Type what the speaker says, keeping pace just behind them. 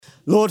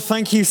Lord,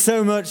 thank you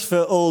so much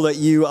for all that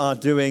you are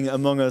doing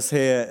among us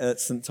here at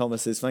St.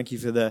 Thomas's. Thank you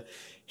for the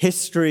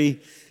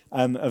history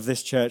of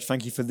this church.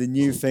 Thank you for the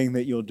new thing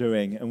that you're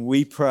doing. And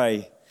we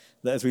pray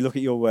that as we look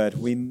at your word,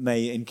 we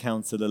may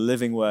encounter the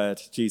living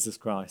word, Jesus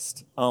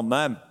Christ.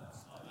 Amen.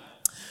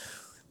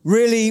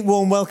 Really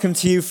warm welcome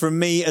to you from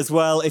me as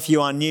well if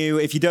you are new.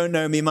 If you don't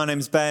know me, my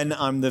name's Ben.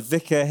 I'm the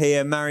vicar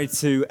here, married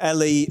to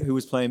Ellie, who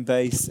was playing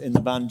bass in the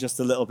band just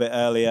a little bit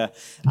earlier.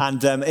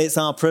 And it's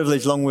our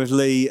privilege, along with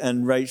Lee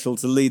and Rachel,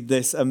 to lead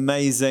this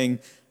amazing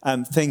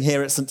thing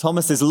here at St.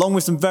 Thomas's, along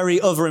with some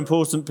very other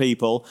important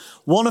people,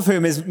 one of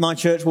whom is my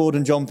church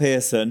warden, John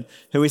Pearson,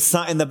 who is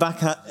sat in the back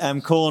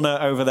corner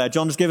over there.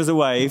 John, just give us a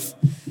wave.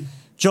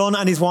 John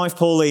and his wife,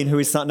 Pauline, who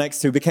he's sat next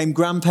to, became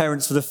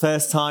grandparents for the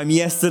first time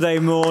yesterday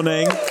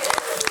morning.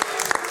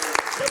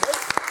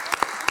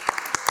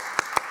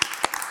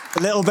 A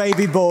little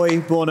baby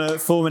boy born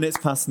at 4 minutes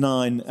past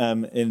 9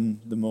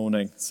 in the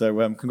morning. So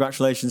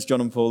congratulations,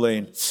 John and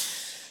Pauline.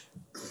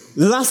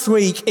 Last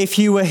week, if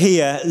you were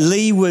here,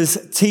 Lee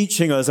was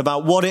teaching us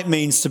about what it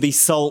means to be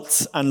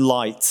salt and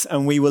light.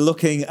 And we were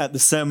looking at the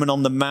Sermon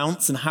on the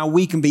Mount and how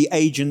we can be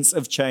agents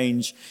of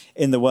change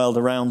in the world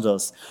around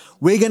us.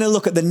 We're going to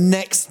look at the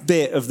next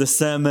bit of the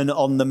Sermon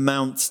on the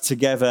Mount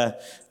together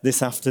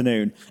this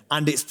afternoon.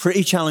 And it's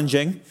pretty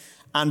challenging.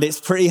 And it's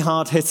pretty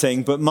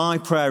hard-hitting, but my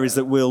prayer is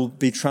that we'll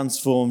be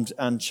transformed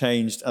and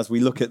changed as we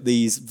look at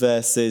these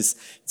verses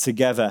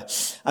together.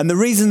 And the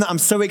reason that I'm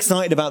so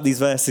excited about these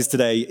verses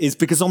today is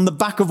because on the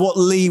back of what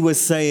Lee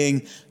was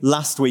saying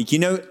last week, you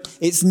know,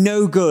 it's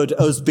no good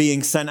us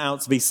being sent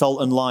out to be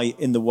salt and light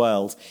in the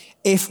world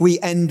if we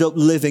end up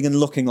living and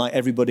looking like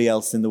everybody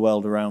else in the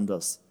world around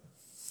us.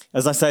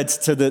 As I said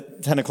to the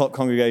 10 o'clock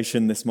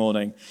congregation this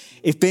morning,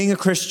 if being a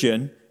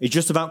Christian is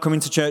just about coming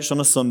to church on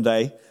a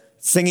Sunday,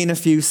 singing a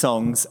few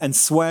songs and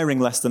swearing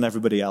less than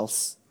everybody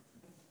else,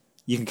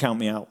 you can count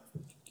me out.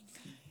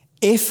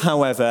 If,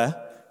 however,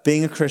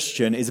 being a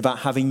Christian is about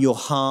having your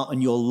heart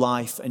and your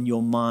life and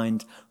your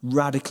mind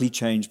radically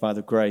changed by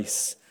the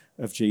grace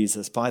of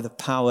Jesus, by the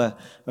power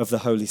of the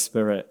Holy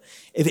Spirit,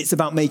 if it's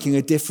about making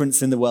a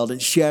difference in the world and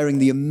sharing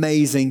the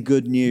amazing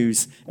good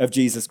news of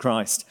Jesus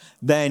Christ,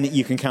 then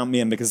you can count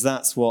me in, because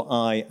that's what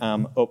I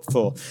am up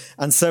for.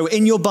 And so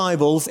in your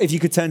Bibles, if you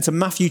could turn to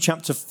Matthew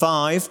chapter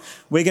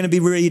 5, we're going to be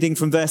reading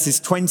from verses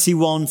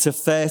 21 to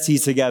 30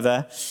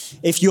 together.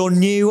 If you're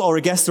new or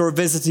a guest or a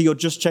visitor, you're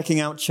just checking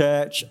out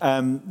church,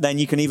 then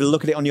you can either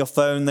look at it on your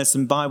phone. There's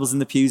some Bibles in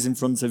the pews in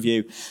front of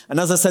you. And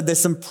as I said,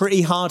 there's some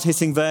pretty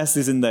hard-hitting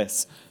verses in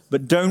this.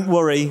 But don't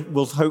worry,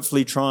 we'll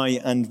hopefully try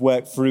and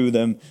work through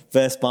them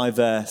verse by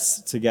verse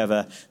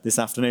together this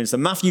afternoon. So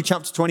Matthew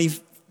chapter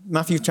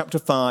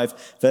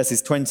 5,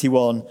 verses 20,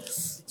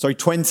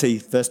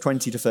 verse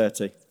 20 to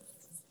 30.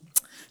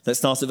 Let's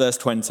start at verse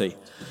 20.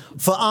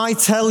 For I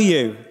tell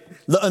you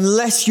that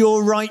unless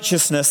your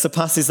righteousness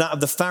surpasses that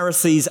of the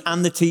Pharisees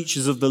and the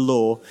teachers of the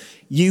law,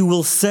 you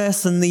will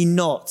certainly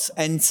not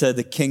enter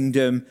the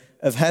kingdom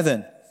of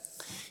heaven.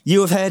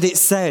 You have heard it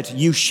said,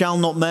 you shall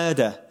not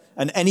murder,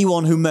 and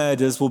anyone who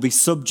murders will be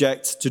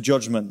subject to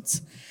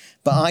judgment.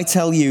 But I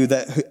tell you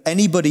that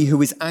anybody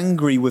who is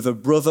angry with a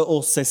brother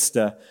or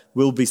sister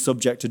will be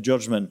subject to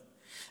judgment.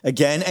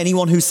 Again,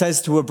 anyone who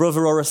says to a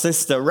brother or a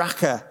sister,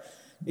 Raka,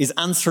 is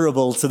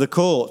answerable to the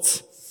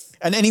court.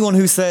 And anyone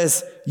who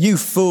says, you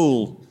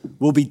fool,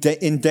 will be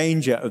in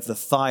danger of the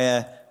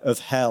fire of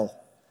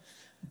hell.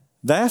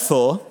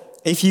 Therefore,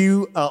 if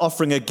you are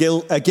offering a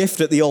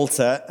gift at the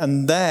altar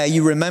and there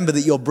you remember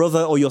that your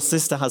brother or your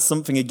sister has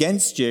something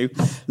against you,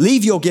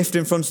 leave your gift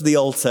in front of the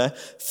altar.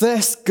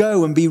 First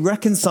go and be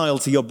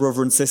reconciled to your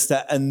brother and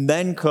sister, and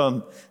then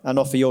come and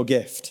offer your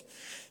gift.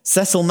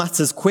 Settle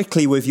matters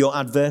quickly with your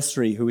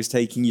adversary who is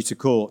taking you to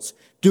court.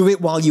 Do it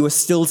while you are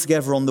still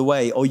together on the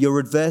way, or your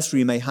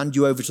adversary may hand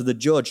you over to the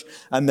judge,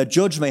 and the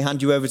judge may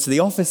hand you over to the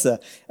officer,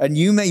 and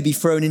you may be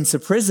thrown into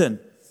prison.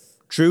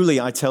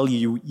 Truly, I tell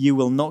you, you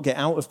will not get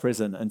out of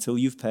prison until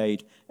you've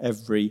paid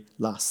every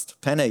last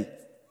penny.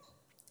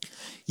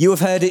 You have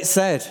heard it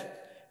said,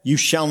 you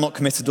shall not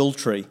commit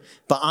adultery.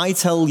 But I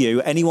tell you,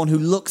 anyone who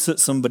looks at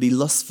somebody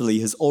lustfully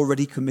has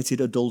already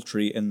committed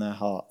adultery in their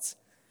heart.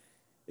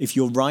 If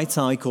your right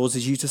eye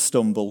causes you to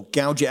stumble,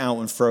 gouge it out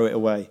and throw it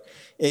away.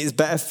 It is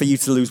better for you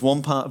to lose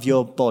one part of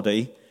your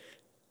body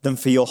than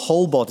for your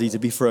whole body to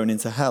be thrown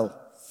into hell.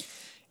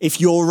 If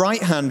your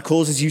right hand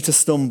causes you to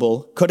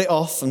stumble, cut it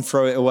off and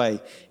throw it away.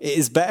 It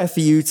is better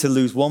for you to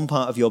lose one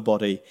part of your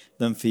body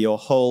than for your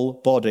whole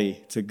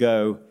body to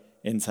go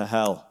into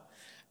hell.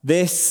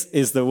 This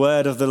is the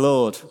word of the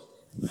Lord.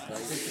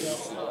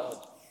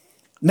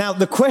 Now,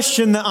 the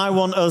question that I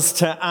want us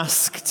to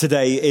ask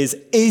today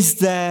is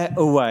there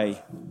a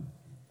way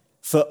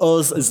for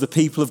us as the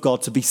people of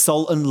God to be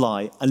salt and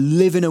light and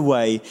live in a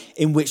way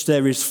in which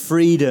there is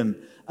freedom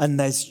and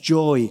there's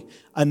joy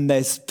and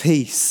there's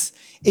peace?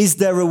 Is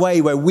there a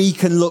way where we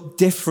can look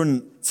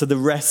different to the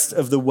rest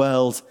of the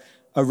world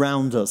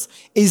around us?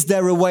 Is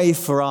there a way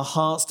for our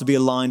hearts to be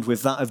aligned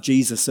with that of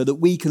Jesus so that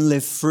we can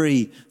live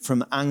free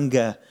from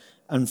anger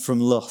and from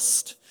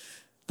lust?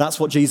 That's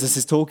what Jesus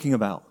is talking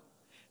about.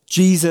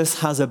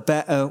 Jesus has a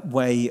better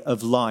way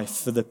of life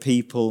for the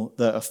people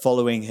that are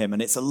following him. And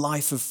it's a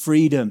life of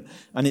freedom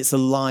and it's a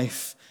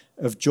life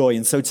of joy.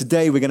 And so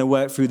today we're going to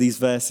work through these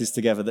verses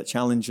together that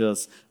challenge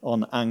us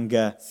on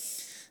anger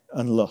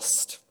and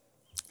lust.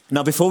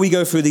 Now, before we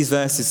go through these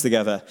verses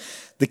together,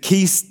 the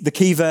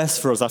key verse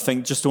for us, I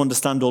think, just to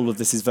understand all of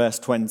this is verse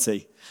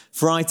 20.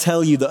 For I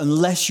tell you that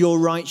unless your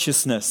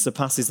righteousness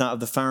surpasses that of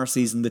the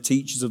Pharisees and the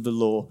teachers of the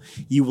law,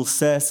 you will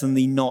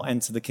certainly not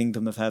enter the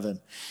kingdom of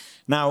heaven.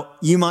 Now,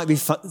 you might be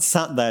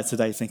sat there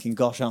today thinking,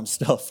 gosh, I'm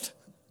stuffed.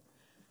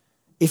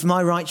 If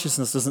my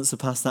righteousness doesn't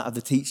surpass that of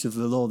the teachers of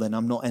the law, then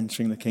I'm not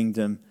entering the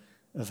kingdom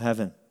of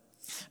heaven.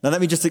 Now, let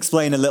me just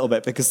explain a little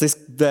bit, because this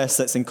verse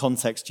sets in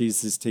context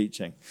Jesus'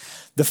 teaching.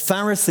 The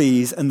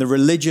Pharisees and the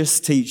religious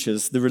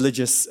teachers, the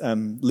religious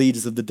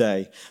leaders of the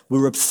day,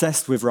 were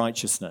obsessed with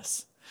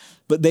righteousness.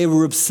 But they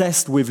were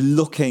obsessed with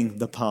looking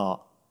the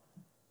part.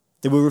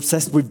 They were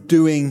obsessed with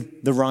doing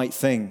the right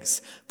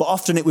things. But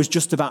often it was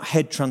just about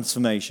head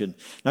transformation.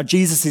 Now,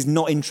 Jesus is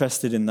not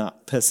interested in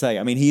that per se.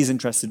 I mean, he is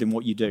interested in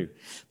what you do.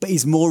 But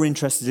he's more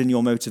interested in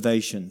your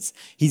motivations.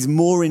 He's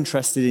more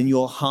interested in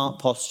your heart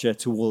posture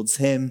towards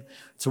him,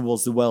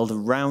 towards the world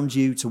around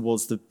you,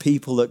 towards the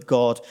people that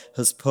God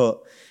has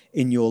put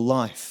in your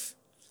life.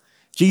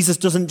 Jesus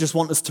doesn't just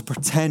want us to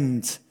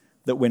pretend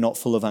that we're not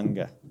full of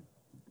anger.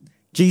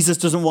 Jesus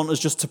doesn't want us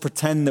just to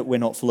pretend that we're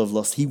not full of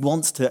lust. He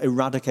wants to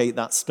eradicate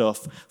that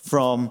stuff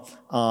from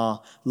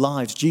our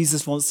lives.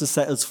 Jesus wants to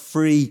set us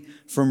free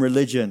from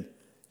religion.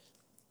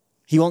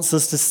 He wants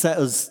us to set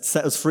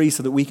us free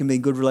so that we can be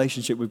in good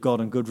relationship with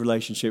God and good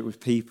relationship with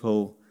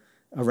people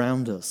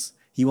around us.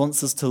 He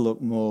wants us to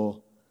look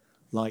more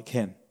like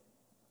him.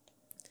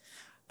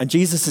 And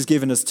Jesus has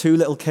given us two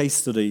little case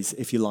studies,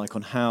 if you like,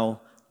 on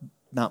how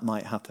that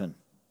might happen.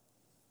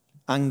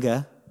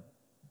 Anger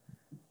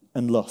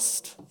and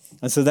lust.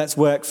 And so let's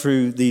work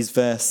through these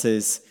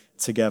verses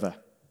together.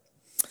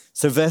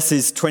 So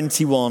verses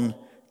 21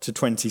 to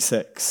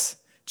 26,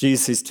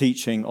 Jesus is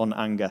teaching on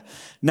anger.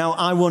 Now,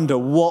 I wonder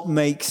what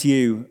makes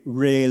you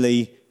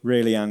really,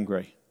 really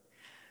angry?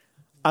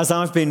 As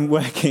I've been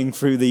working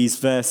through these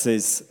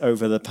verses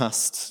over the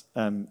past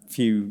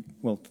few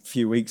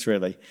weeks,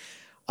 really,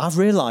 I've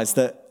realized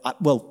that,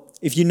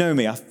 if you know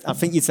me, I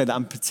think you'd say that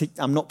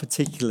I'm not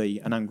particularly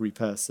an angry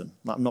person.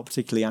 I'm not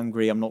particularly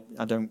angry.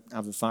 I don't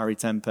have a fiery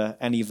temper,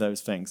 any of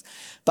those things.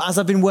 But as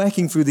I've been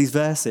working through these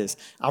verses,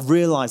 I've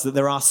realized that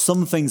there are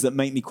some things that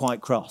make me quite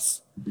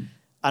cross.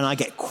 And I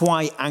get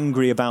quite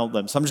angry about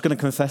them. So I'm just going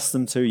to confess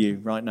them to you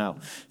right now.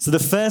 So the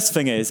first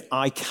thing is,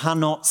 I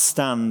cannot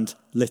stand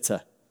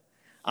litter.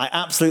 I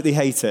absolutely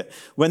hate it.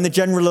 When the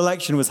general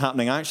election was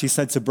happening, I actually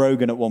said to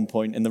Brogan at one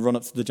point in the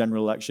run-up to the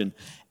general election,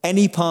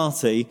 any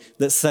party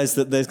that says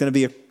that there's going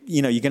to be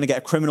you're going to get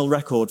a criminal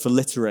record for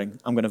littering,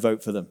 I'm going to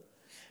vote for them.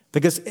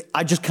 Because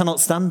I just cannot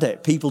stand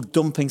it. People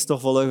dumping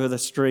stuff all over the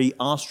street.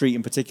 Our street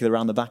in particular,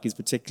 around the back, is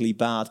particularly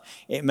bad.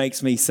 It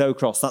makes me so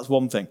cross. That's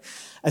one thing.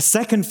 A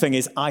second thing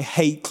is I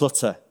hate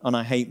clutter and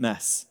I hate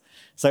mess.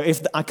 So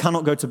if I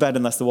cannot go to bed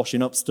unless the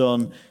washing up's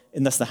done,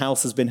 unless the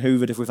house has been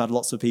hoovered, if we've had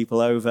lots of people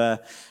over.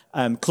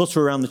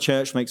 Clutter around the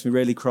church makes me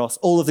really cross.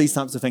 All of these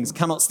types of things,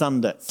 cannot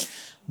stand it.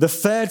 The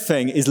third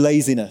thing is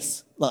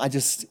laziness. I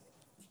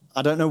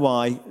don't know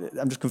why.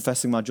 I'm just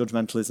confessing my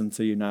judgmentalism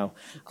to you now.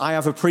 I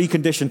have a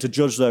precondition to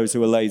judge those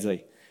who are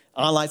lazy.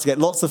 I like to get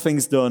lots of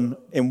things done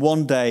in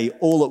one day,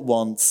 all at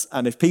once,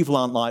 and if people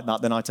aren't like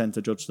that, then I tend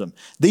to judge them.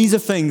 These are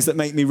things that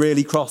make me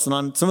really cross,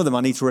 and some of them I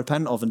need to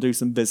repent of and do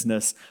some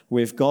business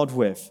with God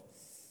with.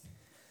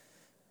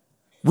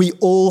 We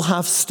all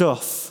have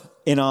stuff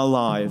in our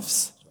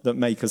lives that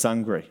make us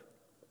angry.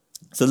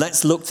 So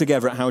let's look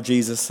together at how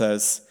Jesus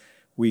says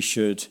we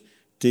should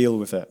deal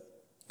with it.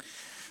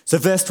 So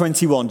verse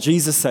 21,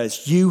 Jesus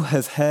says, "You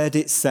have heard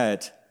it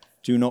said,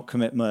 do not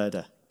commit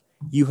murder."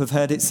 You have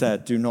heard it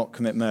said, do not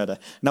commit murder.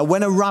 Now,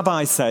 when a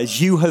rabbi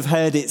says, you have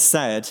heard it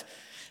said,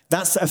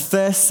 that's a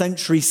first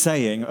century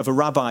saying of a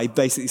rabbi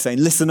basically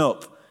saying, listen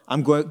up,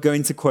 I'm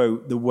going to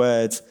quote the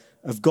word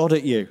of God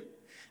at you.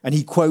 And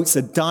he quotes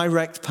a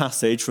direct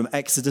passage from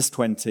Exodus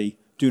 20,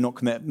 do not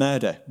commit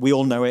murder. We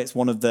all know it, it's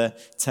one of the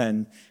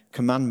 10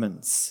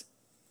 commandments.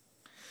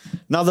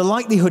 Now, the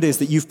likelihood is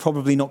that you've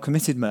probably not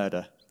committed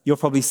murder. You're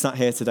probably sat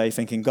here today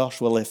thinking,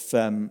 gosh, well, if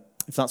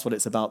that's what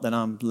it's about, then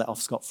I'm let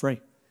off scot-free.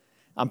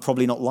 I'm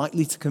probably not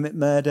likely to commit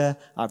murder.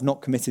 I've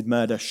not committed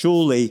murder.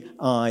 Surely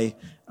I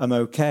am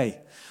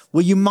okay.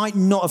 Well, you might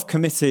not have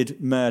committed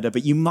murder,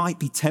 but you might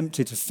be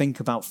tempted to think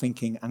about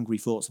thinking angry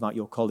thoughts about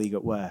your colleague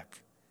at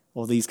work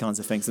or these kinds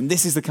of things. And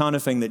this is the kind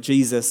of thing that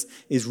Jesus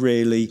is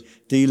really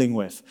dealing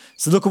with.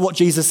 So look at what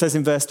Jesus says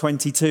in verse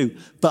 22.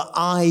 But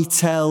I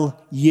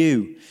tell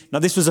you. Now,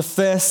 this was a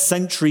first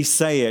century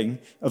saying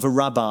of a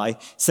rabbi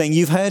saying,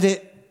 you've heard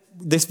it,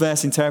 this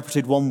verse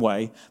interpreted one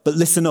way, but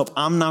listen up,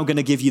 I'm now going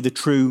to give you the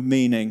true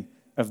meaning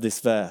of this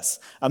verse.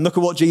 And look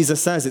at what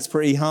Jesus says, it's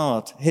pretty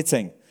hard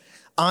hitting.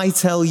 I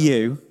tell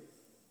you,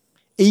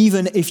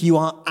 even if you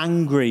are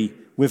angry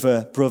with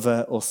a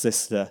brother or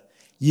sister,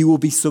 you will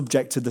be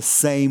subject to the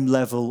same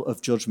level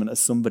of judgment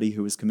as somebody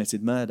who has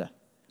committed murder.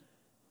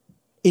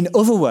 In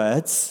other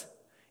words,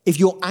 if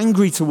you're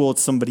angry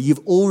towards somebody,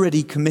 you've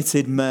already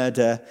committed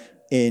murder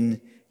in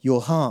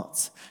your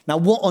heart. Now,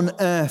 what on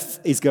earth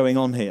is going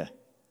on here?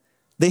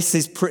 This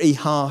is pretty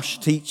harsh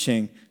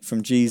teaching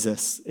from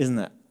Jesus, isn't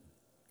it?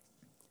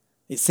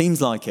 It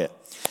seems like it.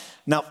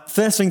 Now,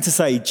 first thing to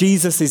say,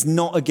 Jesus is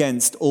not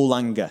against all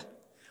anger.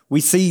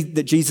 We see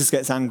that Jesus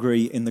gets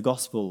angry in the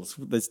Gospels.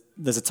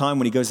 There's a time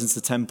when he goes into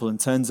the temple and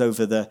turns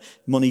over the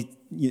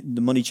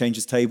money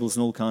changers' tables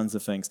and all kinds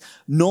of things.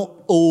 Not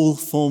all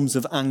forms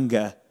of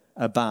anger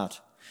are bad.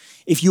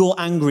 If you're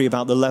angry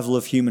about the level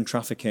of human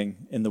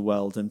trafficking in the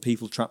world and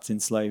people trapped in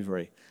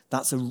slavery,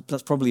 that's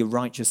probably a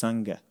righteous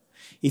anger.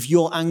 If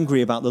you're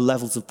angry about the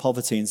levels of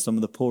poverty in some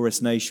of the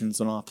poorest nations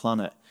on our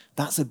planet,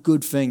 that's a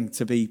good thing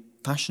to be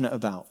passionate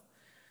about.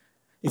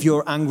 If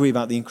you're angry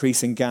about the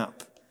increasing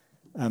gap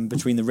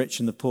between the rich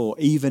and the poor,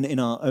 even in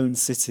our own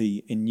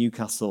city in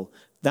Newcastle,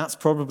 that's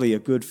probably a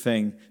good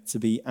thing to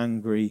be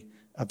angry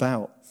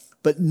about.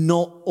 But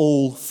not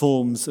all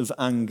forms of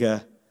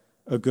anger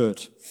are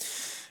good.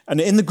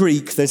 And in the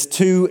Greek, there's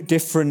two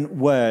different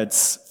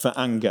words for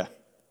anger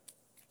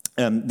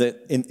in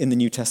the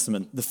New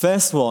Testament. The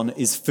first one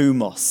is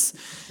thumos.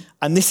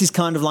 And this is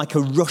kind of like a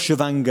rush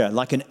of anger,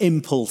 like an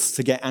impulse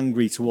to get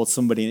angry towards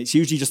somebody. And it's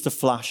usually just a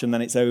flash and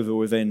then it's over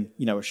within,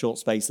 a short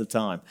space of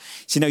time.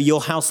 So, your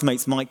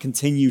housemates might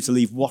continue to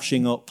leave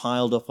washing up,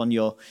 piled up on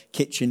your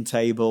kitchen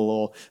table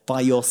or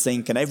by your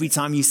sink. And every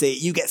time you see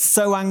it, you get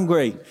so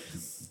angry.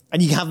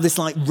 And you have this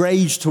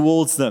rage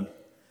towards them.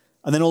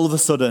 And then all of a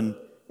sudden,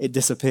 it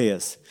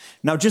disappears.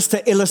 Now, just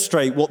to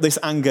illustrate what this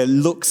anger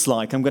looks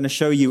like, I'm going to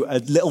show you a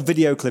little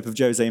video clip of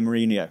Jose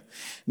Mourinho.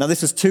 Now,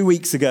 this was 2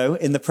 weeks ago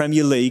in the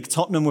Premier League.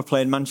 Tottenham were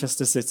playing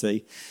Manchester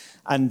City,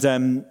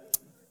 and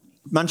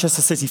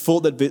Manchester City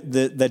thought that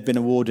they'd been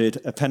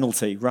awarded a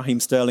penalty. Raheem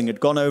Sterling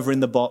had gone over in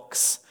the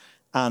box,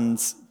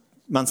 and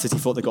Man City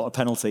thought they got a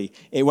penalty.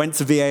 It went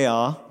to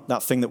VAR,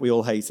 that thing that we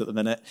all hate at the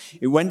minute.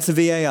 It went to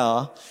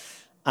VAR,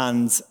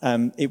 and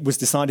it was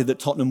decided that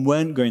Tottenham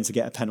weren't going to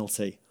get a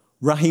penalty.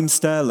 Raheem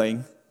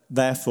Sterling,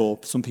 therefore,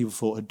 some people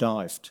thought had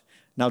dived.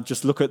 Now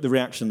just look at the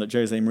reaction that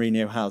Jose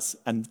Mourinho has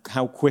and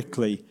how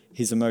quickly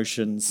his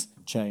emotions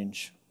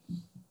change.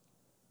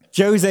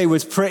 Jose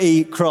was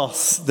pretty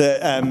cross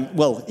that,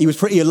 he was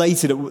pretty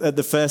elated at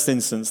the first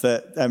instance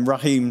that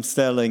Raheem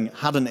Sterling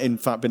hadn't in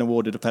fact been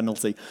awarded a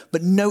penalty.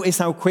 But notice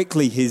how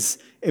quickly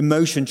his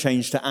emotion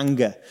changed to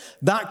anger.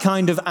 That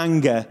kind of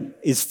anger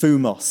is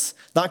thumos.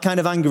 That kind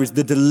of anger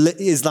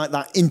is like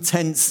that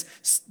intense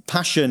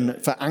passion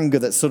for anger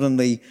that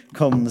suddenly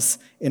comes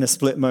in a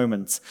split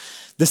moment.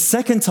 The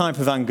second type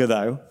of anger,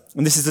 though,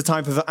 and this is the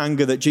type of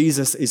anger that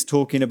Jesus is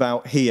talking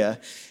about here,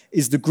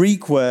 is the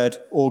Greek word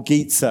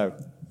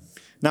orgizo.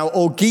 Now,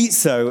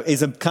 orgizo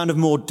is a kind of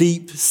more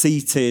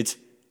deep-seated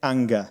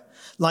anger,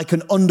 like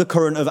an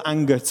undercurrent of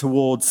anger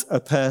towards a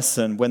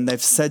person when they've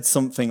said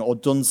something or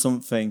done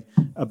something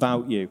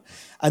about you.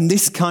 And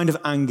this kind of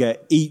anger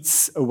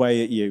eats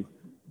away at you,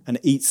 and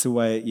eats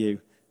away at you,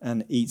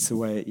 and eats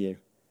away at you.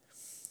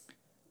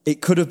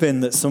 It could have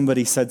been that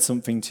somebody said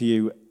something to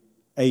you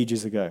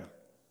ages ago.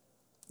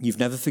 You've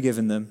never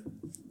forgiven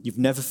them, you've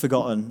never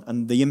forgotten,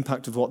 and the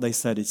impact of what they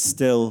said is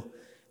still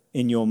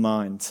in your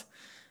mind.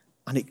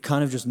 And it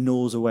kind of just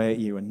gnaws away at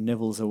you and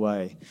nibbles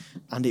away.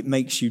 And it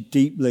makes you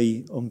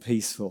deeply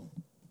unpeaceful.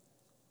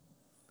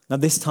 Now,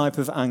 this type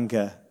of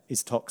anger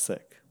is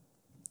toxic.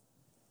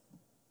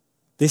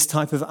 This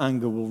type of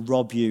anger will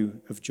rob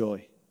you of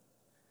joy.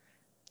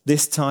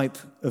 This type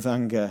of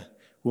anger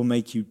will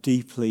make you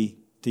deeply,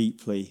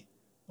 deeply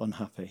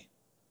unhappy.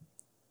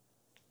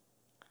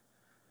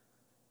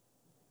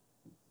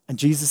 And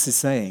Jesus is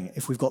saying,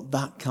 if we've got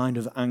that kind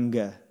of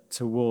anger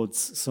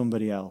towards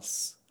somebody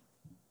else,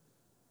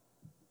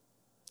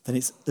 then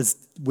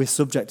we're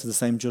subject to the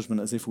same judgment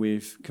as if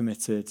we've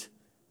committed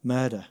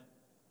murder.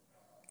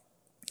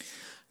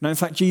 Now, in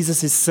fact,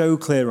 Jesus is so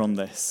clear on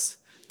this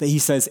that he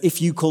says,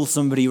 if you call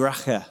somebody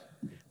racha,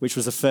 which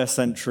was a first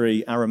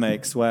century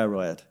Aramaic swear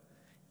word,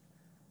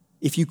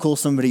 if you call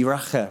somebody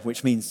racha,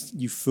 which means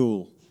you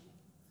fool,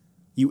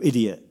 you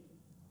idiot,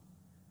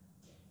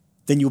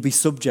 then you'll be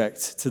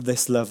subject to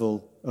this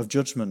level of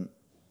judgment.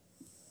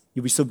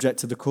 You'll be subject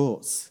to the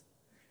courts.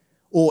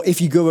 Or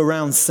if you go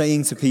around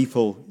saying to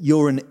people,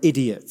 you're an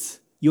idiot,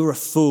 you're a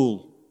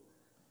fool,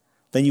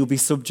 then you'll be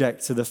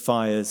subject to the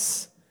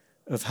fires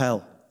of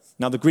hell.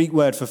 Now, the Greek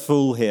word for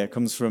fool here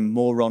comes from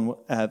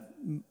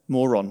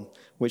moron,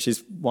 which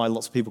is why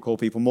lots of people call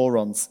people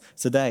morons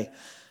today.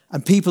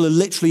 And people are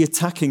literally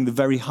attacking the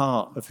very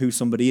heart of who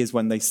somebody is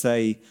when they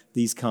say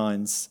these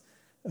kinds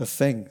of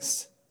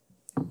things.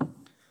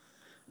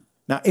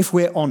 Now, if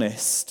we're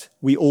honest,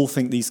 we all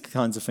think these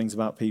kinds of things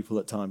about people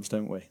at times,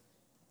 don't we?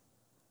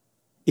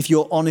 If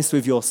you're honest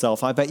with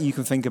yourself, I bet you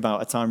can think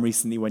about a time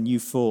recently when you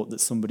thought that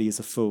somebody is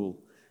a fool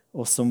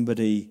or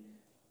somebody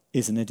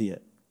is an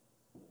idiot.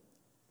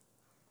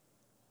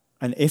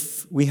 And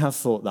if we have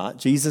thought that,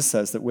 Jesus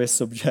says that we're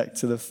subject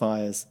to the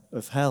fires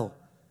of hell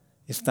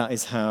if that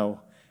is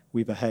how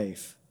we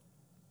behave.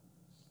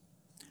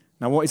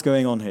 Now, what is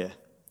going on here?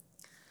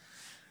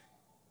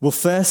 Well,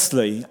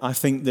 firstly, I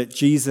think that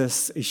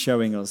Jesus is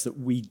showing us that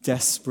we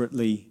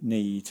desperately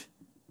need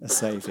a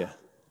Saviour.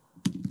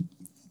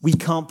 We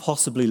can't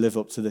possibly live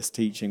up to this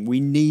teaching. We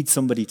need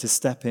somebody to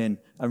step in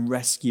and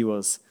rescue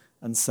us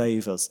and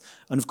save us.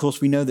 And of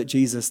course, we know that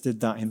Jesus did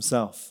that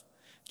himself.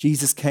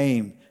 Jesus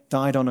came,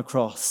 died on a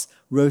cross,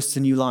 rose to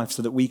new life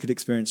so that we could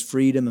experience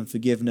freedom and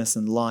forgiveness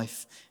and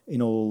life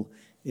in all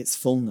its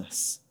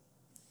fullness.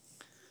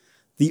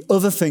 The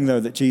other thing,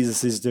 though, that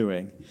Jesus is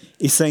doing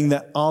is saying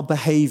that our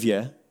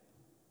behavior,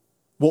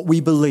 what we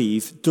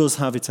believe, does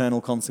have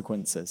eternal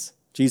consequences.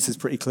 Jesus is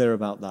pretty clear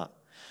about that.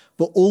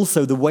 But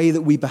also the way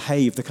that we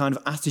behave, the kind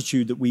of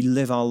attitude that we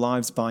live our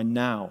lives by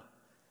now,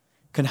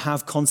 can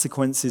have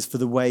consequences for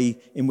the way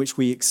in which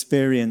we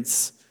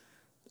experience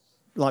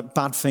like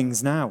bad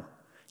things now.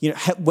 You know,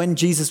 when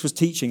Jesus was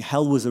teaching,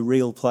 hell was a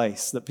real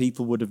place that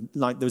people would have,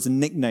 like there was a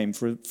nickname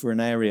for an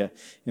area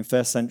in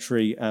first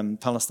century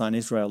Palestine,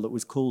 Israel, that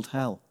was called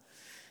hell.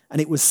 And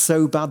it was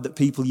so bad that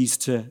people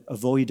used to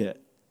avoid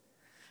it.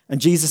 And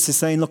Jesus is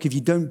saying, look, if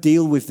you don't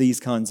deal with these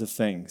kinds of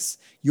things,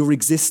 your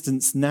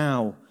existence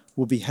now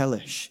will be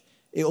hellish.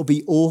 It'll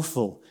be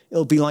awful.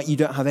 It'll be like you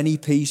don't have any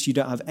peace, you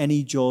don't have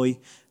any joy.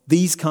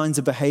 These kinds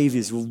of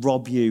behaviors will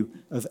rob you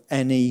of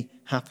any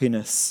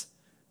happiness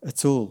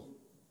at all.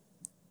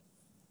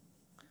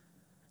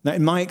 Now,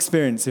 in my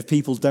experience, if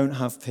people don't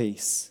have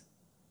peace,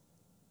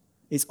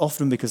 it's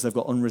often because they've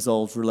got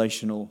unresolved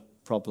relational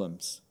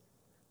problems.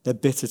 They're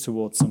bitter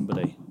towards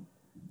somebody.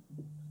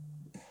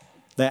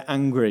 They're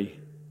angry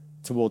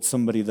towards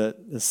somebody that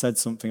has said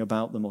something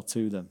about them or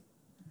to them.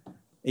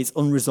 It's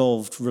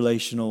unresolved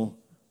relational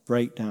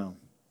breakdown.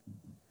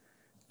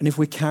 And if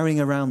we're carrying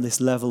around this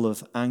level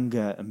of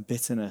anger and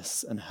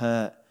bitterness and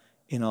hurt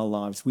in our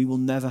lives, we will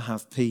never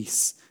have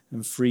peace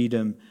and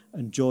freedom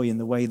and joy in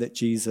the way that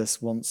Jesus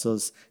wants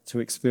us to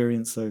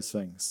experience those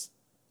things.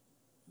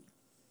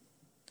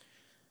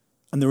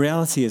 And the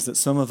reality is that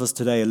some of us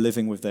today are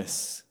living with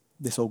this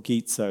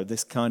orgizo,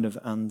 this kind of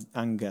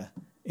anger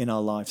in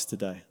our lives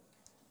today.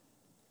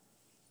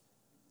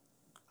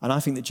 And I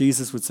think that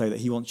Jesus would say that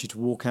he wants you to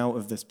walk out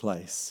of this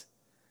place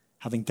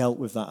having dealt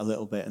with that a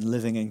little bit and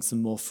living in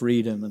some more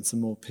freedom and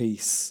some more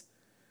peace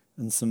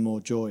and some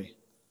more joy.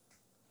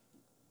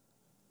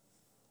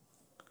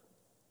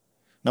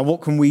 Now,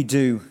 what can we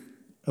do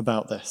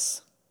about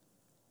this?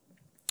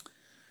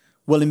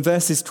 Well, in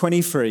verses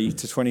 23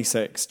 to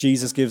 26,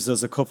 Jesus gives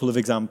us a couple of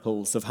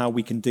examples of how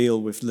we can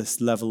deal with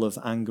this level of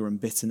anger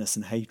and bitterness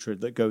and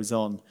hatred that goes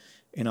on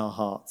in our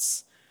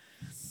hearts.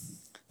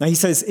 Now, he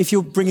says, if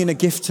you're bringing a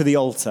gift to the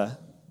altar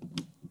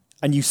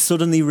and you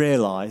suddenly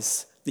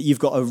realize that you've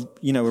got a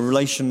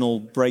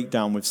relational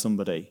breakdown with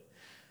somebody,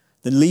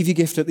 then leave your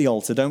gift at the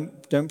altar,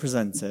 don't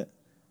present it,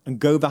 and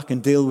go back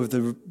and deal with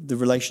the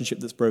relationship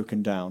that's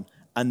broken down,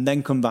 and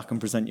then come back and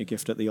present your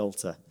gift at the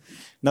altar.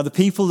 Now, the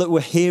people that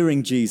were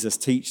hearing Jesus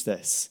teach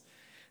this,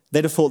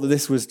 they'd have thought that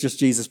this was just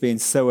Jesus being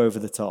so over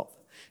the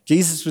top.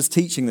 Jesus was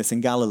teaching this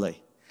in Galilee.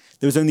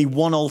 There was only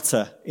one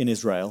altar in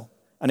Israel,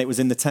 and it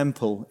was in the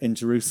temple in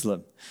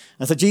Jerusalem.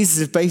 And so Jesus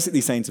is basically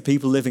saying to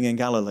people living in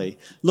Galilee,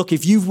 look,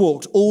 if you've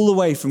walked all the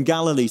way from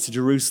Galilee to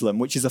Jerusalem,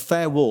 which is a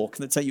fair walk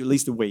that'll take you at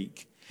least a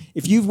week,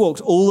 if you've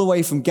walked all the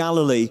way from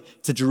Galilee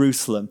to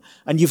Jerusalem,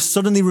 and you've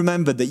suddenly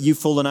remembered that you've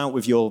fallen out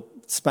with your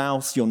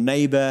spouse, your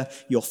neighbor,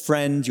 your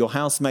friend, your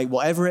housemate,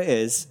 whatever it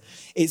is,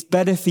 it's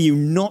better for you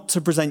not to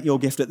present your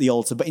gift at the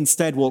altar, but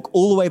instead walk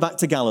all the way back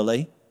to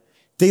Galilee,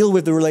 deal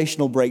with the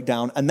relational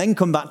breakdown, and then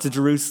come back to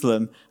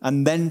Jerusalem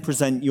and then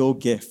present your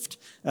gift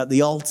at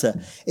the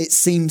altar. It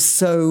seems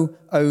so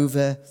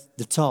over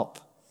the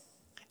top.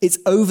 It's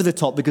over the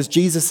top because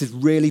Jesus is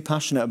really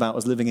passionate about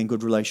us living in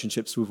good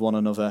relationships with one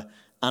another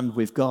and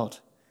with God.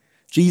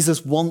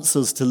 Jesus wants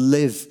us to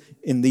live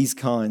in these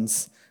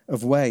kinds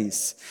of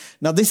ways.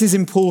 Now, this is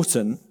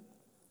important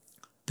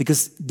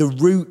because the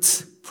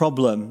root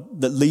problem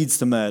that leads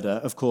to murder,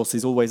 of course,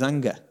 is always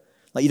anger.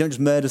 Like, you don't just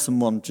murder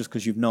someone just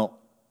because you've not,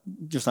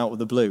 just out of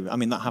the blue. I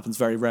mean, that happens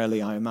very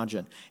rarely, I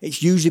imagine.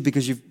 It's usually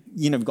because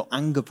you've got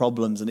anger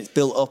problems and it's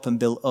built up and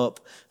built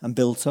up and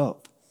built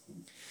up.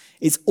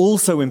 It's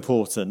also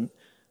important,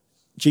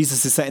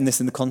 Jesus is setting this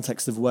in the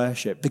context of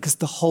worship, because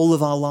the whole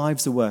of our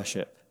lives are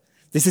worship.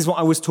 This is what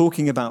I was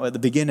talking about at the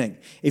beginning.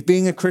 If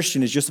being a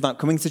Christian is just about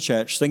coming to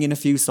church, singing a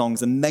few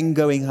songs, and then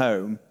going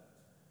home,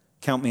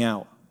 count me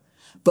out.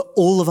 But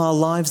all of our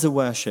lives are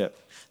worship.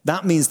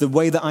 That means the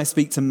way that I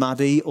speak to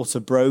Maddie or to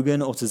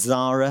Brogan or to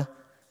Zara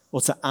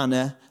or to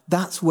Anna,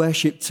 that's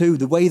worship too.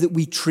 The way that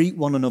we treat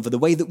one another, the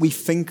way that we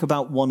think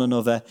about one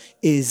another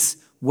is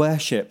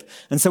worship.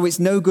 And so it's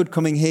no good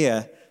coming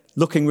here,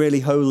 looking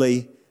really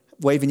holy,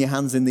 waving your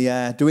hands in the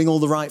air, doing all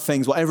the right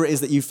things, whatever it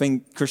is that you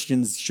think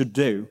Christians should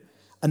do,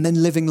 and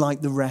then living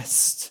like the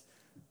rest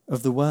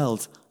of the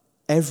world.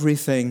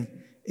 Everything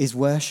is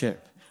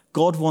worship.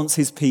 God wants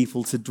his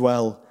people to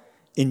dwell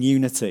in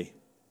unity.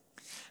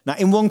 Now,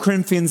 in 1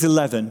 Corinthians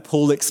 11,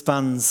 Paul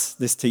expands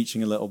this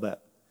teaching a little bit.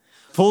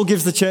 Paul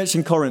gives the church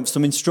in Corinth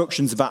some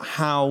instructions about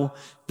how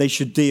they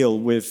should deal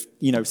with,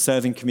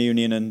 serving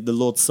communion and the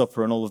Lord's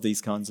Supper and all of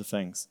these kinds of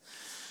things.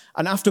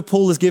 And after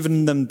Paul has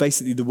given them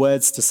basically the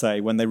words to say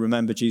when they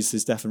remember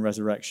Jesus' death and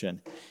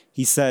resurrection,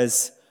 he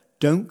says,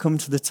 don't come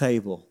to the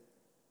table.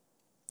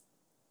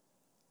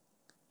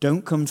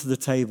 Don't come to the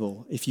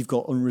table if you've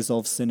got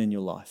unresolved sin in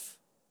your life.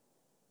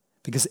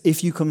 Because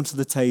if you come to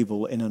the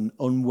table in an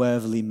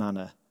unworthily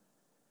manner,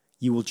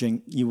 you will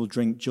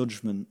drink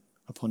judgment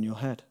upon your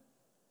head.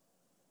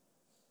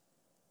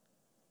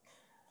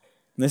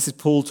 And this is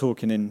Paul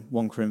talking in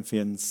 1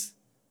 Corinthians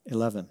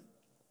 11.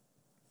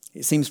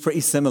 It seems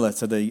pretty similar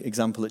to the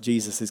example that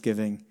Jesus is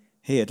giving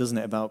here, doesn't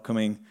it, about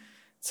coming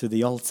to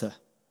the altar.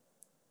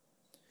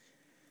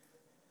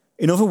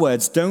 In other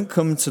words, don't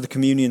come to the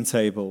communion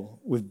table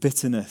with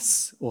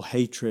bitterness or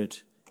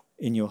hatred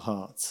in your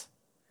heart.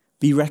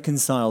 Be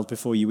reconciled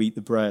before you eat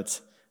the bread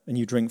and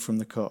you drink from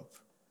the cup.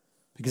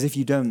 Because if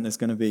you don't, there's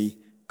going to be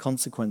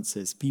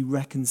consequences. Be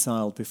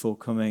reconciled before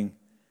coming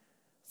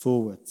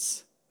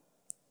forwards.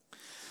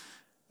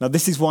 Now,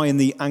 this is why in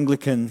the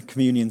Anglican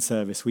communion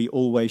service, we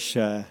always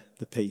share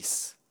the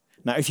peace.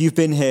 Now, if you've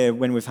been here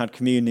when we've had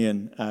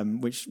communion,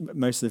 which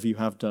most of you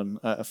have done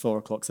at a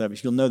 4:00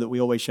 service, you'll know that we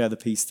always share the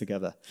peace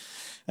together.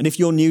 And if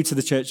you're new to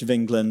the Church of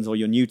England or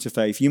you're new to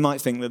faith, you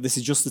might think that this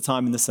is just the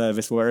time in the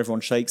service where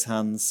everyone shakes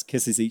hands,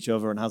 kisses each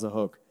other, and has a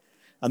hug.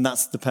 And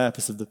that's the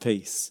purpose of the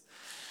peace.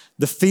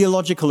 The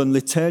theological and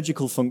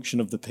liturgical function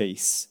of the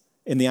peace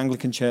in the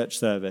Anglican church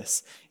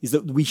service is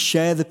that we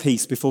share the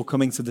peace before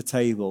coming to the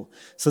table,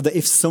 so that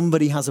if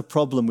somebody has a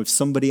problem with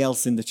somebody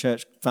else in the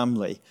church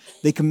family,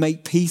 they can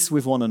make peace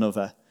with one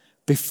another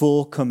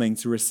before coming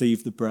to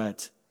receive the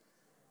bread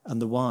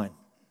and the wine.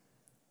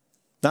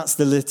 That's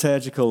the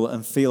liturgical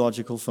and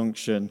theological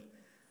function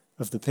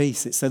of the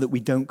peace. It's so that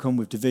we don't come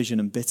with division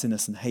and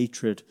bitterness and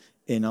hatred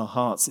in our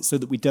hearts. It's so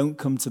that we don't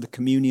come to the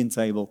communion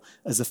table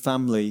as a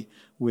family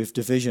with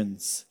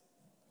divisions.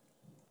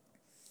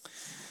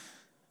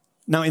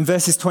 Now, in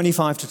verses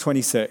 25 to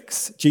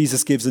 26,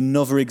 Jesus gives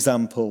another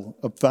example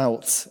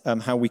about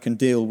how we can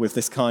deal with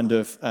this kind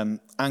of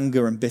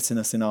anger and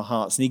bitterness in our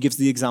hearts. And he gives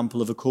the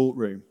example of a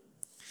courtroom.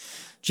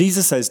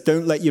 Jesus says,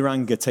 don't let your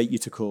anger take you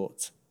to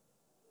court.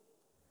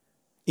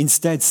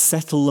 Instead,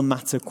 settle the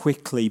matter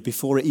quickly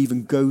before it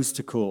even goes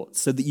to court,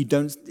 so that you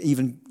don't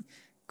even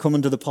come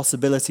under the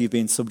possibility of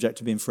being subject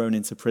to being thrown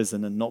into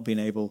prison and not being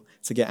able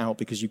to get out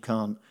because you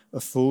can't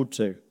afford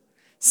to.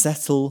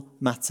 Settle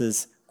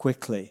matters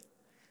quickly.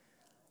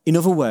 In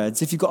other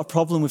words, if you've got a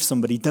problem with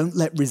somebody, don't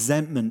let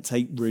resentment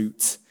take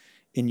root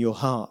in your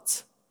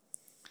heart.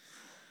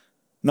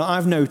 Now,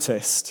 I've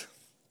noticed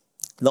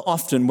that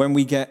often when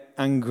we get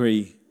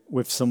angry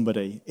with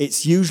somebody,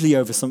 it's usually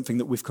over something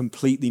that we've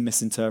completely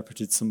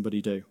misinterpreted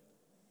somebody do.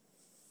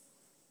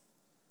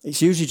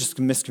 It's usually just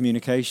a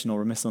miscommunication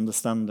or a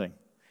misunderstanding.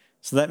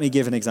 So let me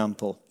give an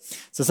example.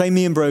 So say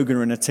me and Brogan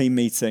are in a team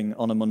meeting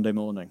on a Monday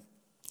morning,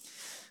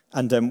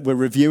 and we're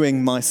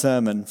reviewing my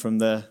sermon from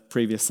the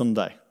previous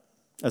Sunday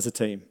as a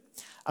team.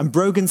 And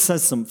Brogan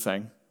says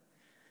something,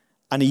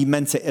 and he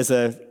meant it as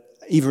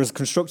either as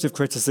constructive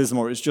criticism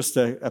or it's just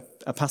a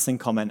passing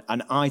comment,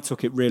 and I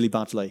took it really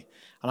badly.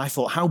 And I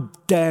thought, how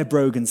dare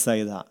Brogan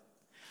say that?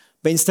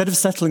 But instead of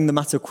settling the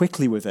matter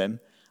quickly with him,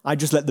 I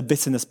just let the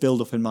bitterness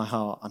build up in my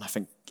heart. And I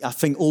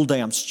think all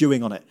day I'm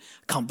stewing on it.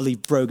 I can't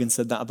believe Brogan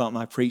said that about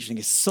my preaching.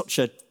 He's such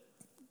a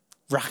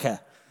racker.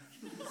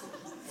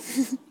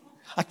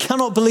 I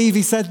cannot believe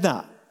he said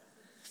that.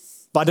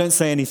 But I don't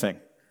say anything.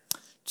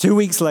 2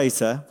 weeks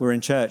later, we're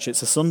in church.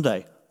 It's a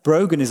Sunday.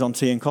 Brogan is on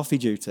tea and coffee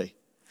duty.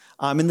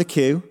 I'm in the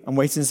queue. I'm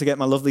waiting to get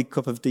my lovely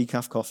cup of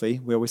decaf coffee.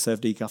 We always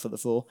serve decaf at the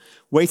 4.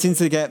 Waiting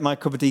to get my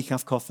cup of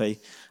decaf coffee.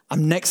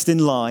 I'm next in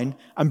line,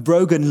 and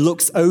Brogan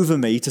looks over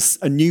me to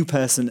a new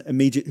person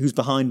who's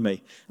behind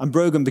me. And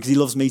Brogan, because he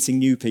loves meeting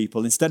new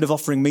people, instead of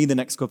offering me the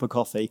next cup of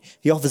coffee,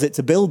 he offers it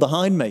to Bill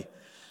behind me.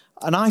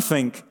 And I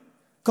think,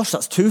 gosh,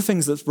 that's 2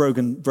 things that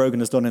Brogan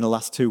has done in the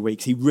last 2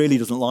 weeks. He really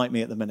doesn't like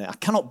me at the minute. I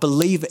cannot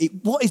believe it.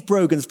 What is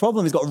Brogan's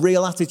problem? He's got a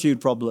real attitude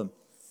problem.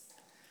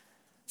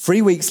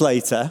 3 weeks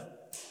later,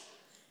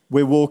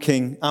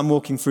 I'm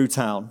walking through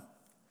town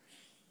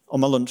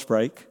on my lunch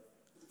break.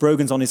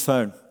 Brogan's on his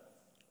phone.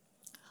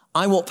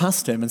 I walk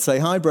past him and say,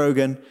 hi,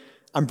 Brogan.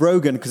 And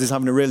Brogan, because he's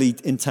having a really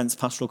intense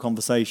pastoral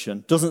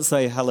conversation, doesn't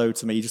say hello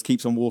to me. He just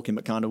keeps on walking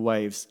but kind of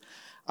waves.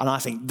 And I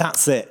think,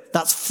 that's it.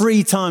 That's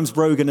 3 times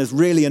Brogan has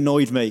really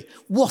annoyed me.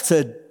 What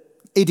an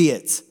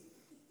idiot.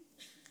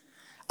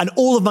 And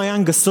all of my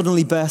anger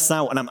suddenly bursts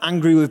out, and I'm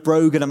angry with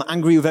Brogan. I'm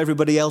angry with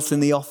everybody else in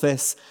the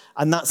office.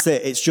 And that's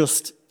it. It's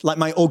just like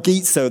my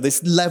orgizo,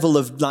 this level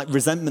of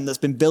resentment that's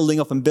been building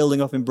up in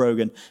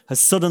Brogan has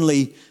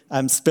suddenly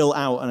spilled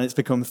out, and it's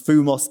become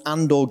thumos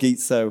and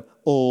orgizo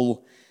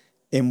all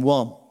in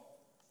one.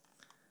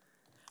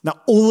 Now,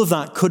 all of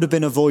that could have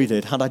been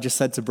avoided had I just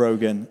said to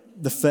Brogan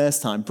the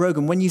first time,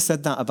 Brogan, when you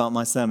said that about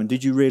my sermon,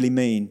 did you really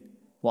mean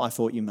what I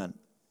thought you meant?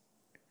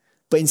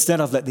 But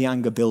instead, I've let the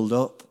anger build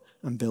up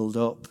and build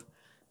up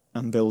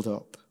and build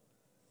up.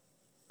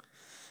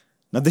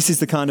 Now, this is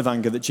the kind of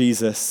anger that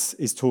Jesus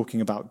is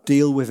talking about.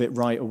 Deal with it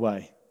right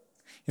away.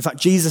 In fact,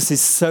 Jesus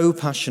is so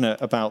passionate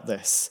about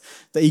this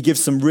that he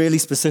gives some really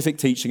specific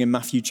teaching in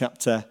Matthew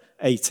chapter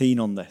 18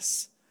 on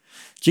this.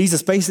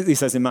 Jesus basically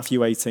says in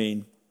Matthew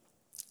 18,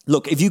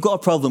 look, if you've got a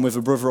problem with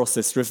a brother or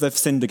sister, if they've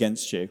sinned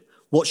against you,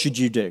 what should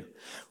you do?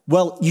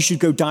 Well, you should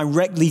go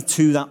directly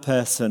to that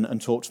person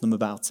and talk to them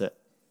about it.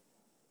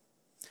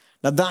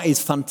 Now, that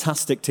is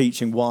fantastic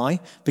teaching. Why?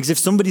 Because if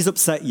somebody's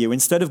upset you,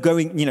 instead of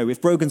going,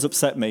 if Brogan's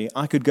upset me,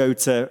 I could go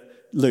to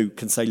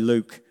Luke and say,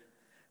 Luke,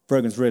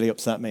 Brogan's really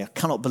upset me. I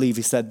cannot believe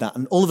he said that.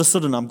 And all of a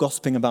sudden, I'm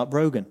gossiping about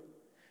Brogan.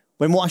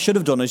 When what I should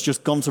have done is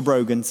just gone to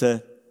Brogan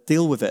to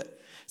deal with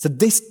it. So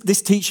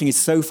this teaching is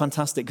so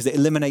fantastic because it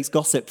eliminates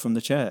gossip from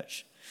the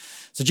church.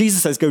 So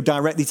Jesus says, go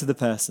directly to the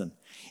person.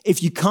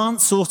 If you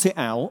can't sort it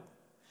out,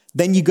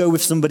 then you go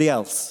with somebody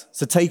else.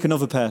 So take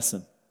another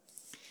person.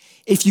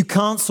 If you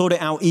can't sort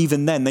it out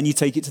even then you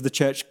take it to the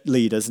church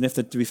leaders, and if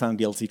they're to be found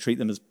guilty, treat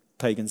them as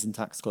pagans and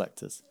tax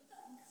collectors.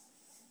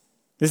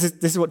 This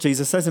is what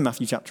Jesus says in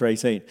Matthew chapter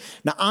 18.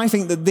 Now, I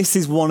think that this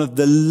is one of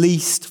the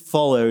least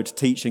followed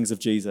teachings of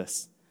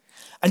Jesus.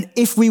 And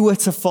if we were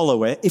to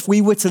follow it, if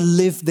we were to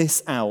live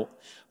this out,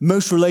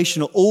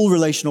 all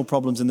relational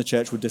problems in the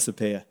church would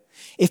disappear.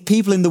 If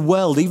people in the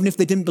world, even if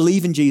they didn't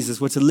believe in Jesus,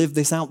 were to live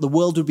this out, the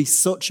world would be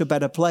such a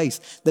better place.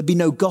 There'd be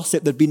no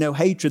gossip, there'd be no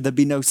hatred, there'd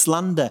be no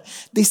slander.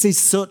 This is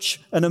such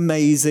an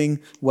amazing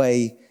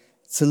way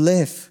to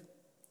live.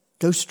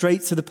 Go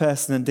straight to the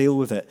person and deal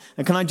with it.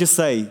 And can I just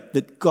say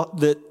that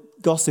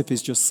gossip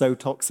is just so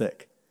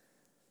toxic.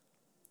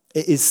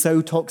 It is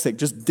so toxic.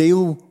 Just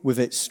deal with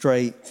it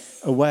straight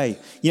away.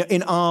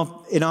 In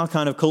our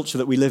kind of culture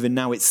that we live in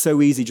now, it's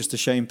so easy just to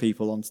shame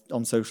people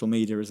on social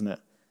media, isn't it?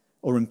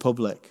 Or in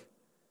public,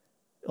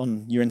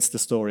 on your Insta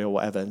story or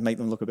whatever, make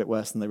them look a bit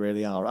worse than they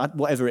really are.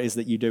 Whatever it is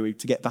that you do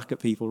to get back at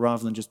people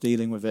rather than just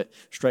dealing with it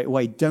straight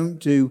away. Don't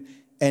do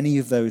any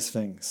of those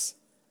things.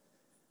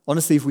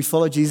 Honestly, if we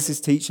follow Jesus'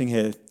 teaching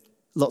here,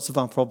 lots of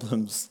our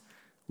problems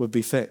would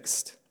be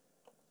fixed.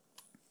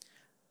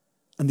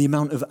 And the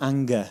amount of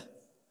anger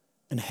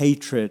and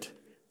hatred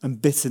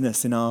and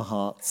bitterness in our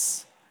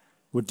hearts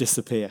would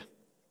disappear.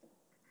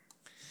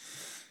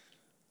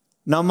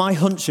 Now, my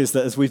hunch is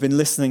that as we've been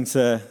listening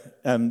to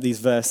these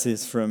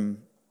verses from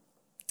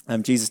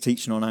Jesus'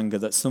 teaching on anger,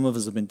 that some of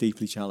us have been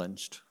deeply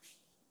challenged.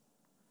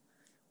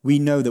 We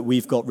know that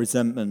we've got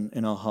resentment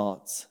in our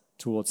hearts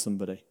towards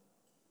somebody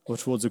or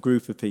towards a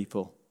group of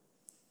people.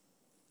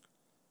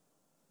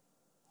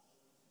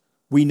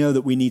 We know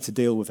that we need to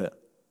deal with it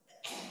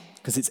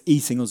because it's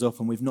eating us up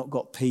and we've not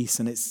got peace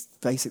and it's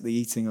basically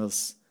eating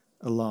us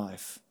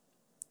alive.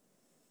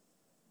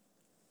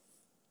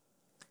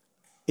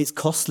 It's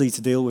costly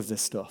to deal with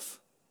this stuff.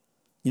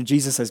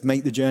 Jesus says,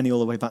 make the journey all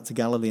the way back to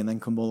Galilee and then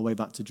come all the way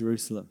back to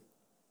Jerusalem.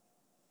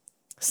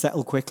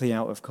 Settle quickly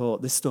out of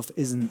court. This stuff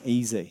isn't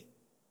easy.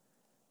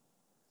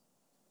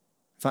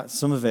 In fact,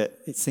 some of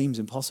it seems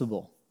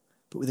impossible.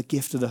 But with the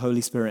gift of the Holy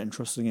Spirit and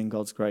trusting in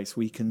God's grace,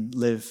 we can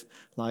live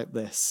like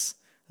this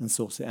and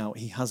sort it out.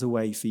 He has a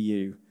way for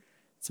you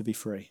to be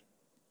free.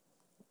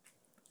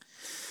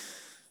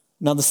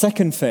 Now, the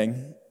second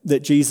thing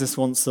that Jesus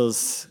wants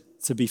us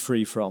to be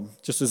free from,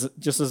 just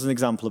as an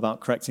example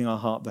about correcting our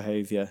heart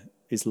behavior,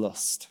 is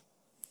lust.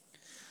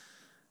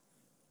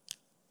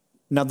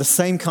 Now, the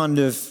same kind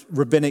of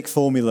rabbinic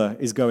formula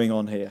is going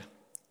on here.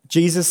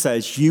 Jesus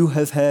says, you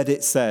have heard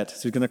it said.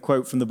 So he's going to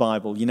quote from the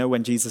Bible.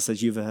 When Jesus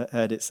says, you've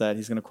heard it said,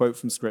 he's going to quote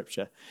from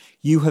Scripture.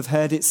 You have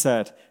heard it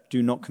said,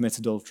 do not commit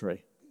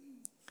adultery.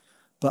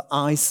 But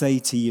I say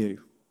to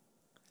you,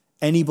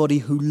 anybody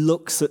who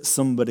looks at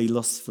somebody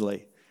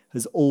lustfully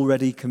has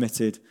already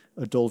committed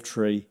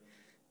adultery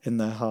in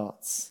their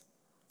hearts.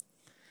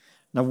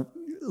 Now,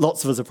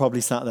 lots of us are probably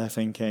sat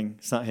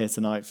here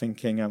tonight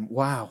thinking,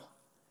 wow,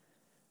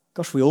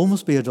 gosh, we all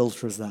must be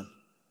adulterers then.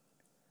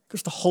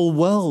 Gosh, the whole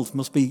world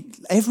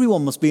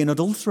everyone must be an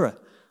adulterer.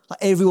 Like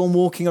everyone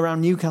walking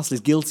around Newcastle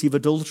is guilty of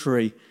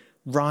adultery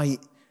right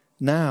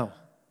now.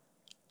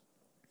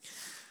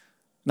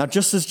 Now,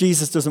 just as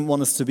Jesus doesn't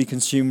want us to be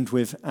consumed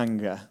with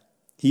anger,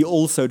 he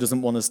also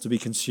doesn't want us to be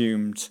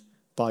consumed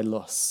by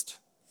lust.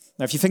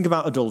 Now, if you think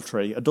about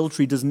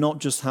adultery does not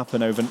just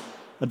happen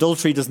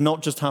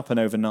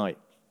overnight.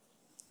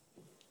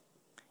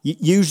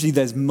 Usually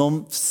there's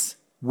months,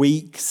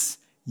 weeks,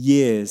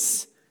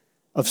 years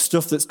of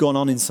stuff that's gone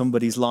on in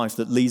somebody's life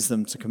that leads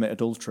them to commit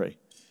adultery.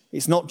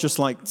 It's not just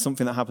like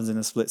something that happens in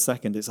a split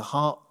second. It's a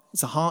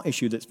heart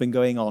issue that's been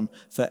going on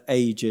for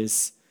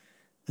ages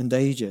and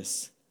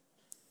ages.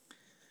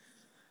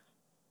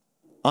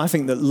 I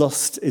think that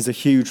lust is a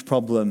huge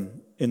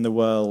problem in the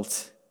world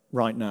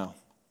right now.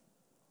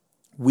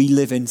 We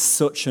live in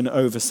such an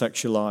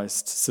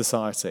over-sexualized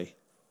society.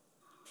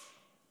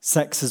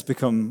 Sex has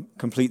become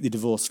completely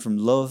divorced from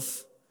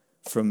love,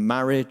 from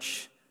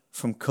marriage,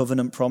 from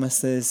covenant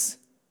promises.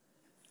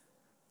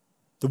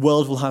 The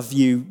world will have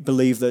you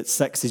believe that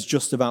sex is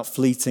just about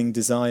fleeting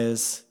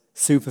desires,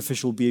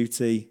 superficial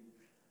beauty,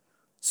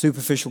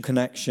 superficial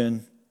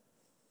connection.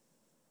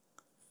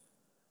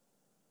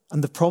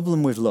 And the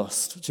problem with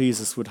lust,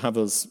 Jesus would have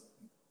us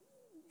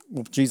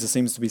what Jesus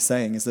seems to be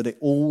saying is that it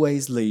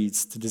always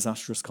leads to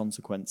disastrous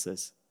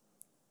consequences.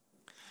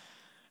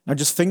 Now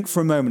just think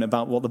for a moment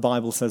about what the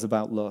Bible says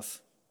about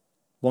love.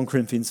 1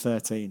 Corinthians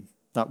 13,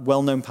 that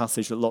well-known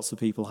passage that lots of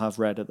people have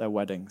read at their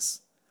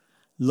weddings.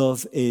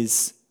 Love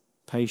is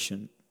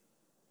patient.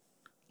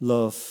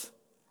 Love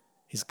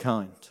is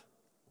kind.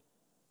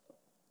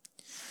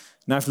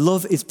 Now, if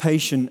love is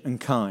patient and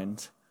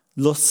kind,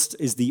 lust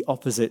is the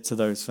opposite to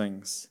those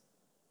things.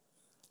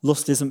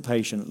 Lust isn't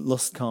patient.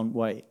 Lust can't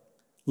wait.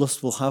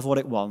 Lust will have what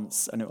it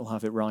wants, and it will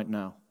have it right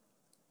now.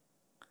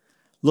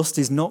 Lust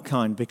is not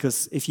kind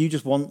because if you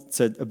just want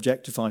to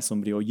objectify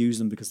somebody or use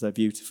them because they're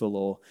beautiful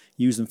or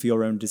use them for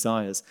your own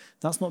desires,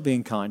 that's not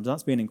being kind.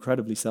 That's being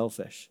incredibly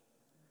selfish.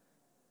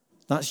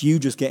 That's you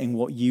just getting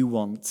what you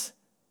want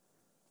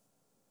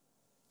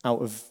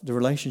out of the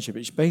relationship.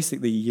 It's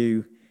basically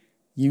you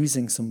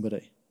using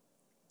somebody.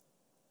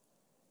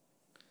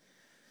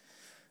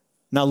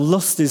 Now,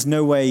 lust isn't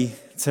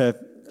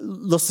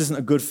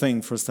a good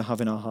thing for us to have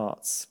in our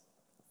hearts.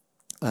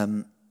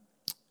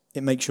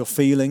 It makes your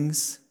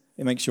feelings,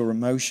 it makes your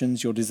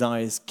emotions, your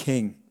desires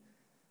king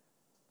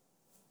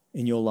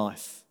in your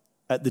life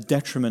at the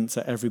detriment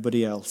to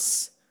everybody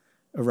else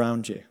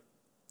around you.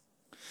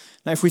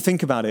 Now, if we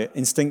think about it,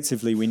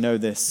 instinctively we know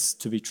this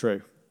to be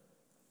true.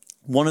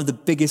 One of the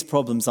biggest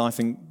problems I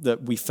think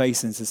that we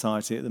face in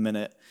society at the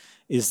minute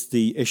is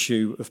the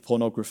issue of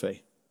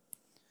pornography.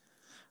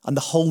 And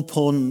the whole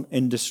porn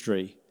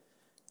industry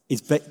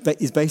is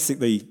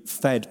basically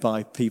fed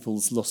by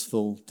people's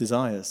lustful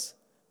desires,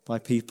 by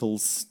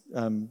people's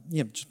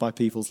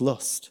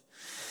lust.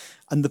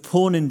 And the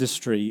porn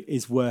industry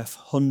is worth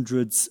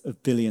hundreds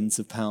of billions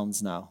of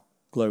pounds now,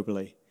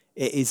 globally.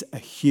 It is a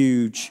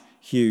huge,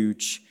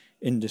 huge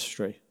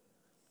industry.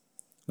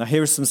 Now,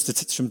 here are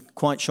some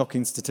quite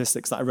shocking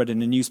statistics that I read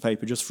in a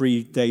newspaper just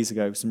 3 days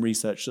ago, some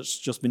research that's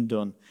just been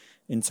done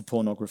into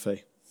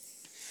pornography.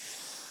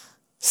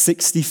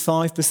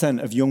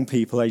 65% of young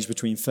people aged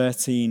between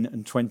 13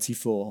 and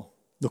 24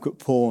 look at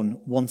porn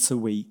once a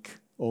week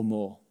or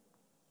more.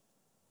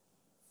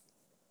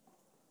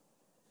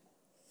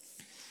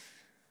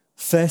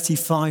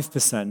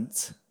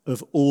 35%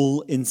 of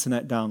all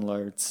internet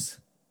downloads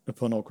are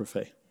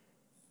pornography.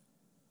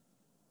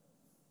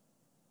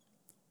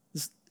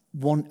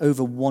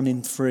 Over 1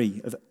 in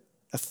 3,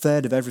 a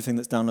third of everything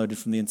that's downloaded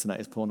from the internet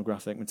is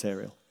pornographic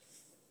material.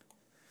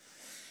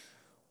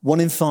 1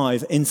 in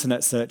 5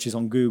 internet searches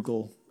on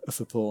Google are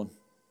for porn.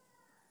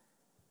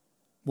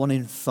 1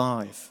 in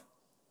 5.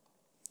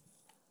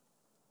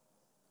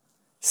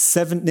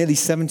 Nearly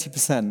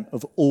 70%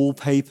 of all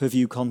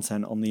pay-per-view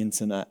content on the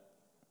internet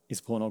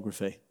is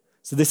pornography.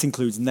 So this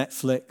includes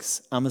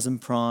Netflix, Amazon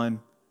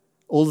Prime,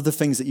 all of the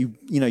things that you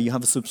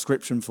have a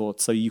subscription for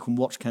so you can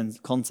watch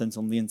content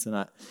on the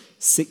internet.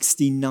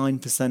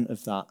 69%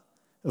 of that,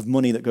 of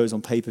money that goes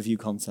on pay-per-view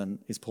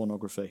content, is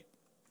pornography.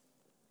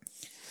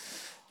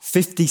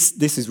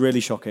 This is really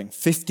shocking.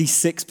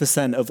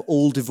 56% of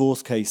all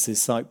divorce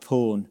cases cite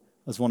porn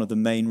as one of the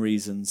main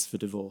reasons for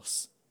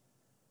divorce.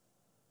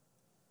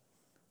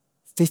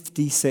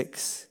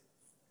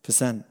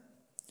 56%.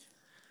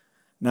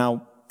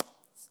 Now,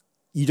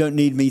 you don't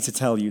need me to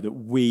tell you that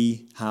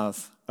we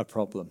have a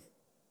problem.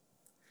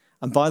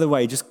 And by the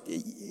way, just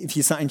if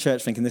you sat in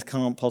church thinking this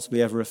can't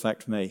possibly ever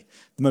affect me,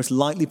 the most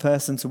likely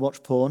person to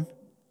watch porn,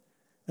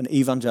 an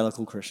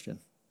evangelical Christian.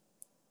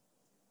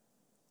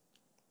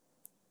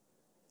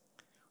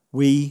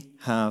 We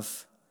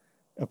have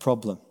a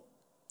problem.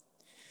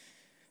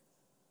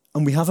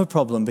 And we have a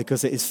problem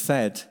because it is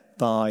fed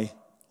by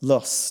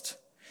lust.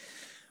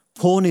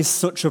 Porn is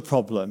such a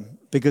problem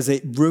because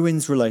it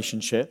ruins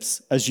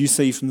relationships. As you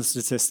see from the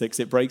statistics,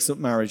 it breaks up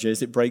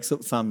marriages, it breaks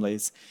up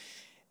families.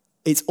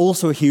 It's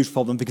also a huge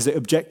problem because it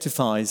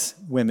objectifies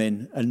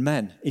women and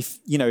men. If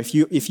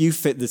you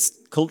fit this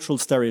cultural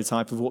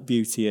stereotype of what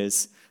beauty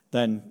is,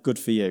 then good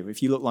for you.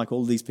 If you look like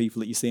all these people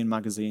that you see in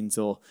magazines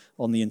or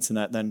on the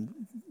internet, then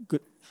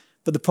good.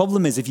 But the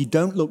problem is if you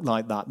don't look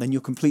like that, then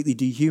you're completely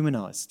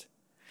dehumanized.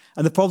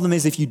 And the problem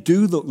is if you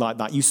do look like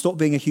that, you stop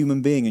being a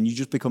human being and you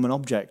just become an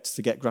object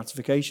to get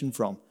gratification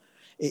from.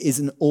 It is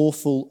an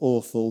awful,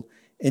 awful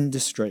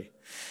industry.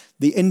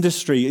 The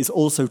industry is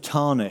also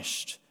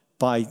tarnished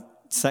by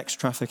sex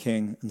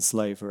trafficking and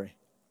slavery.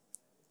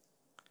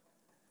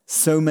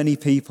 So many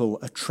people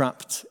are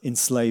trapped in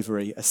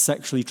slavery, are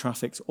sexually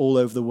trafficked all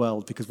over the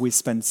world because we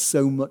spend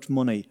so much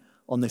money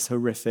on this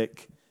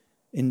horrific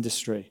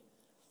industry.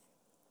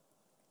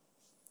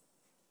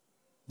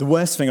 The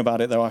worst thing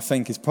about it, though, I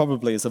think, is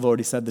probably, as I've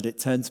already said, that it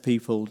turns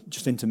people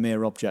just into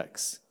mere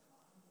objects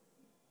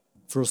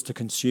for us to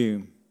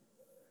consume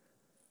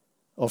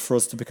or for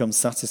us to become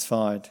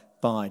satisfied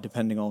by,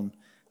 depending on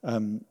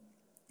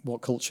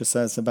what culture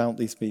says about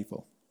these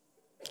people.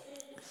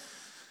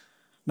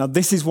 Now,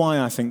 this is why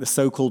I think the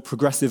so-called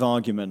progressive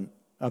argument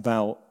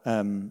about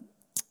that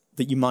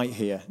you might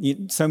hear.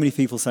 So many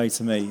people say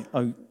to me,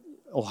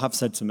 or have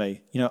said to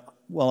me,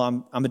 well,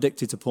 I'm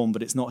addicted to porn,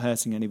 but it's not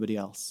hurting anybody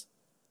else.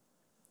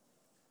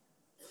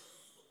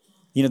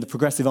 You know, the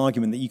progressive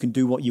argument that you can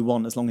do what you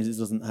want as long as it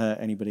doesn't hurt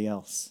anybody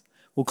else.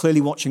 Well,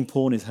 clearly watching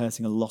porn is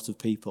hurting a lot of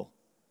people.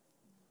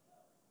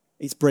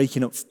 It's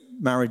breaking up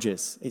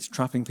marriages. It's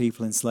trapping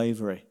people in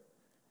slavery.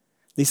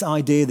 This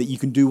idea that you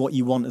can do what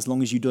you want as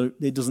long as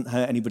it doesn't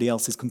hurt anybody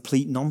else is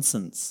complete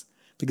nonsense,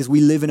 because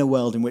we live in a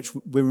world in which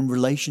we're in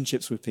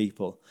relationships with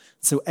people.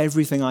 So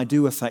everything I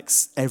do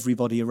affects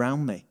everybody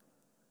around me.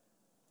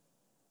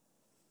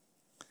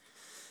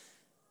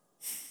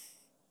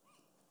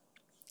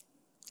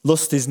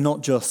 Lust is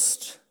not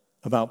just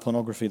about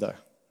pornography, though.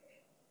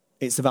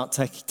 It's about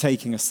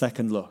taking a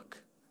second look,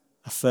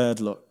 a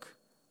third look,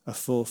 a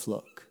fourth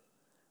look,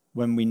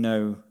 when we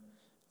know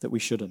that we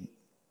shouldn't.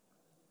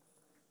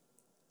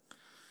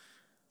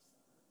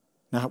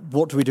 Now,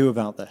 what do we do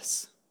about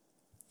this?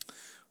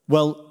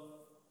 Well,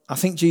 I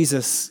think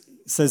Jesus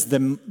says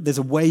there's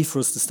a way for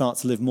us to start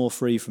to live more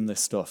free from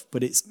this stuff,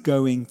 but it's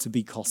going to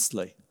be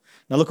costly.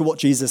 Now, look at what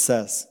Jesus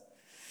says.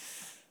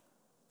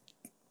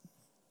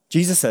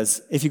 Jesus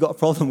says, if you've got a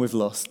problem with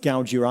lust,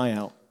 gouge your eye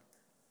out.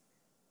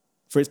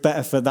 For it's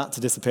better for that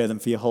to disappear than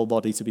for your whole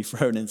body to be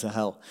thrown into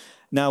hell.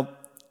 Now,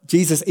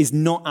 Jesus is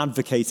not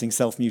advocating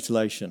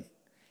self-mutilation.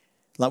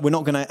 Like, we're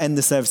not going to end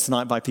the service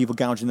tonight by people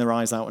gouging their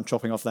eyes out and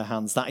chopping off their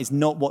hands. That is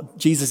not what,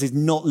 Jesus is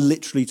not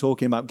literally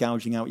talking about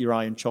gouging out your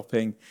eye and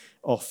chopping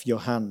off your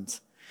hand.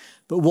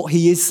 But what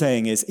he is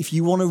saying is, if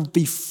you want to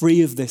be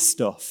free of this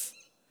stuff,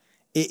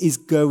 it is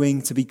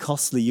going to be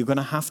costly. You're going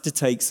to have to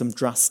take some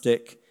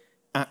drastic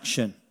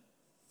action.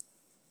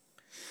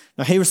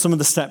 Now, here are some of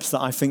the steps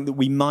that I think that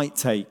we might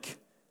take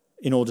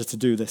in order to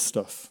do this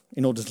stuff,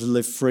 in order to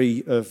live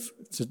free of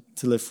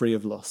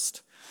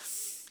lust.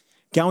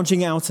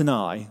 Gouging out an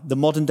eye, the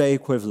modern day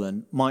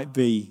equivalent, might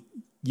be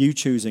you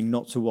choosing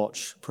not to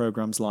watch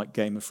programs like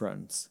Game of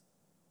Thrones,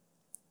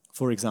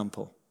 for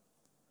example,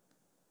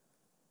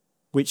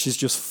 which is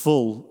just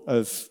full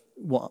of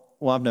well,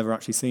 I've never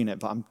actually seen it,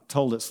 but I'm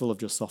told it's full of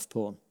just soft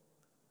porn.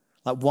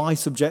 Like, why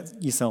subject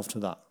yourself to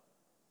that?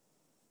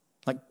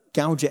 Like,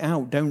 gouge it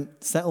out.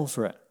 Don't settle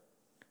for it.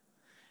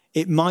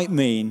 It might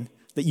mean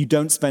that you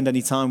don't spend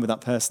any time with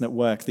that person at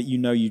work that you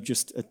know you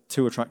just are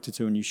too attracted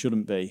to and you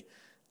shouldn't be,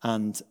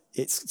 and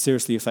it's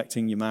seriously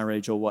affecting your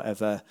marriage or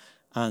whatever,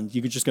 and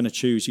you're just going to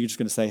choose, you're just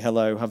going to say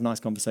hello, have a nice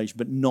conversation,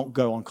 but not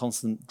go on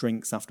constant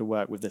drinks after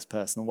work with this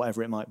person or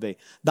whatever it might be.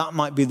 That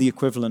might be the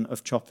equivalent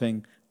of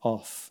chopping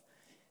off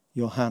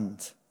your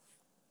hand.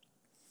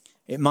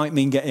 It might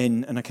mean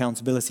getting an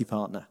accountability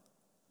partner,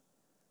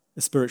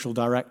 a spiritual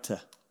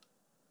director.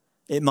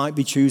 It might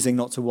be choosing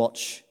not to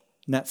watch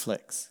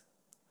Netflix.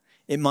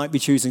 It might be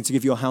choosing to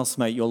give your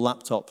housemate your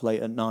laptop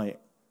late at night,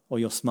 or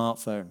your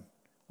smartphone,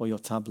 or your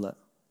tablet.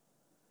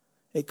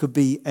 It could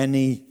be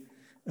any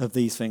of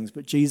these things,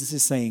 but Jesus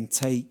is saying,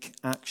 take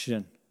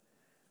action.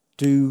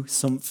 Do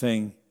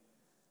something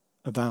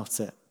about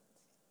it.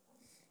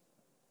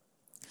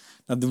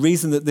 Now, the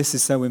reason that this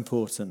is so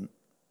important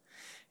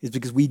is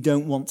because we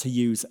don't want to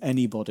use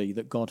anybody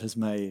that God has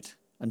made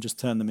and just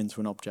turn them into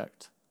an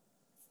object.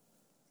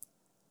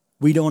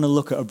 We don't want to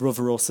look at a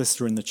brother or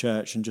sister in the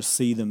church and just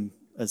see them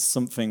as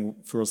something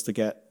for us to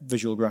get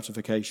visual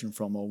gratification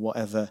from, or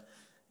whatever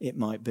it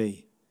might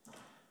be.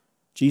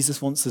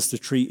 Jesus wants us to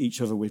treat each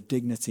other with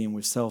dignity and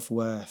with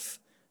self-worth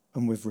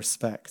and with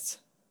respect.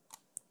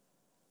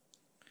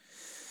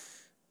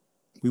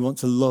 We want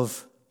to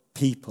love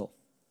people.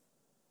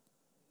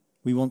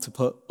 We want to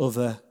put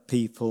other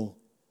people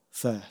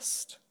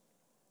first.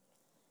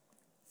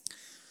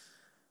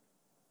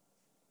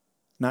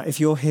 Now, if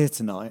you're here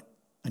tonight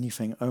and you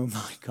think, oh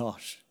my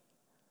gosh,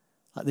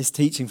 like, this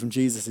teaching from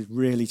Jesus is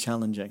really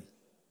challenging,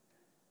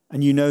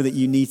 and you know that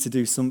you need to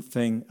do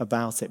something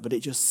about it, but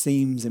it just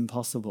seems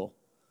impossible.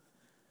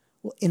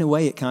 Well, in a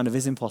way, it kind of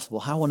is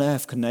impossible. How on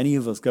earth can any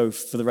of us go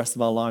for the rest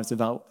of our lives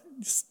without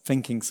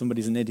thinking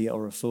somebody's an idiot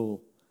or a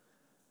fool?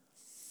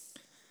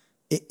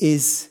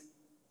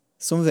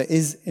 Some of it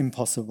is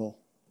impossible.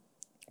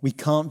 We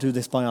can't do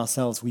this by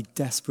ourselves. We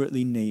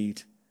desperately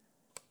need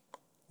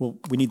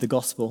the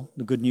gospel,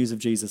 the good news of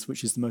Jesus,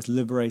 which is the most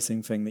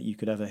liberating thing that you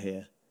could ever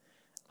hear.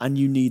 And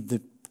you need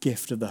the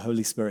gift of the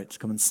Holy Spirit to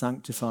come and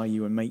sanctify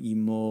you and make you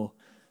more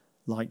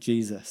like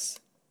Jesus.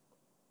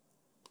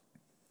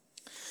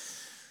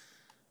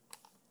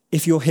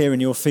 If you're here and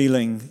you're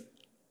feeling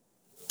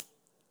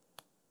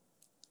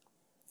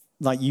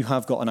like you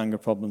have got an anger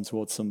problem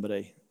towards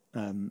somebody,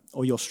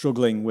 or you're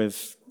struggling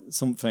with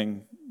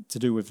something to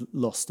do with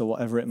lust or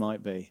whatever it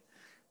might be,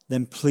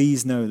 then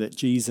please know that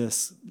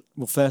Jesus,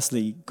 well,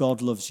 firstly,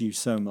 God loves you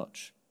so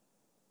much.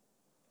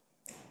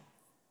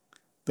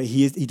 But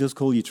he does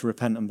call you to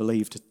repent and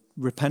believe. To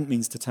repent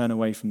means to turn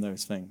away from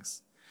those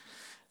things.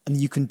 And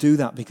you can do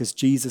that because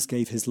Jesus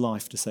gave his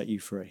life to set you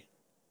free.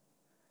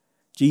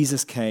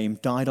 Jesus came,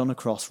 died on a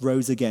cross,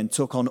 rose again,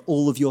 took on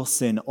all of your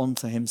sin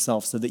onto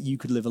himself so that you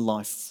could live a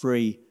life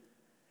free,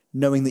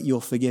 knowing that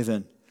you're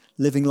forgiven,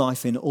 living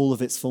life in all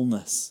of its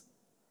fullness.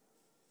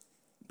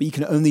 But you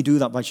can only do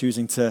that by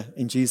choosing to,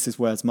 in Jesus'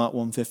 words, Mark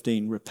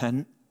 1:15,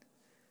 repent,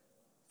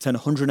 turn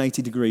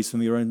 180 degrees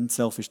from your own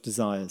selfish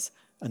desires,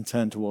 and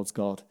turn towards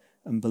God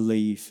and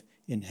believe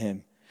in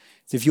him.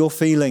 So if you're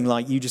feeling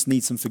like you just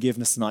need some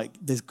forgiveness tonight,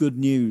 there's good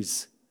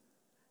news.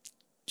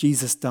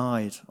 Jesus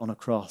died on a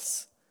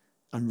cross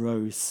and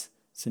rose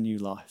to new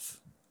life.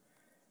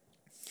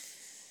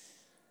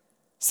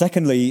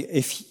 Secondly,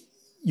 if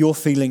you're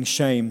feeling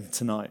shame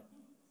tonight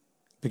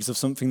because of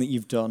something that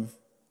you've done,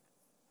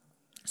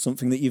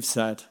 something that you've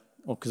said,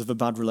 or because of a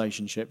bad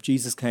relationship,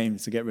 Jesus came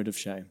to get rid of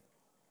shame.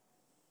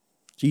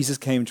 Jesus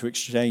came to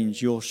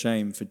exchange your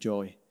shame for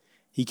joy.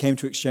 He came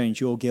to exchange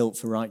your guilt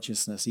for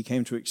righteousness. He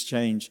came to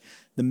exchange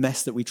the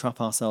mess that we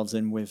trap ourselves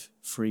in with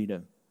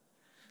freedom.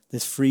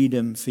 There's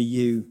freedom for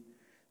you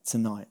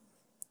tonight.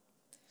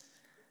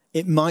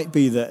 It might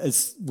be that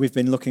as we've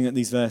been looking at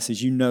these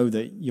verses, you know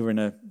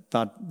that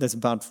there's a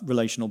bad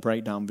relational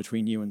breakdown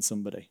between you and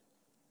somebody.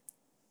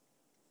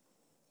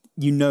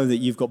 You know that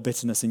you've got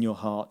bitterness in your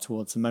heart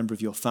towards a member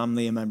of your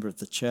family, a member of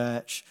the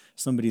church,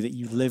 somebody that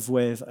you live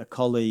with, a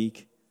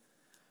colleague.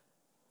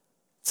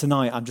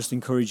 Tonight, I just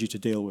encourage you to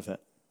deal with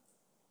it.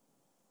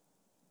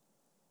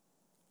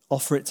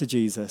 Offer it to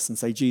Jesus and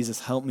say,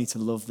 Jesus, help me to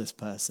love this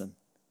person.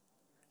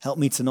 Help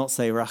me to not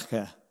say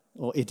raka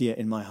or idiot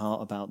in my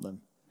heart about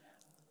them.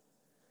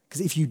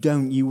 Because if you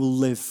don't, you will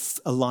live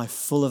a life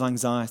full of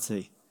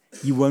anxiety.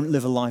 You won't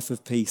live a life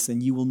of peace,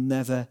 and you will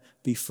never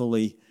be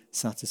fully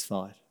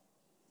satisfied.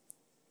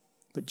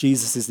 But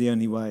Jesus is the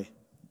only way.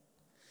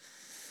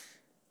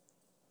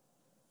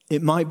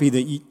 It might be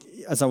that,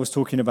 as I was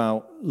talking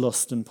about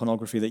lust and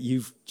pornography, that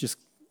you've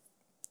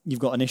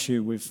got an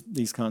issue with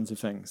these kinds of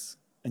things,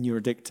 and you're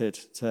addicted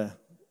to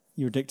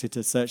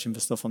searching for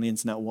stuff on the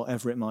internet, or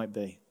whatever it might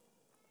be.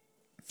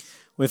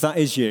 Well, if that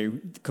is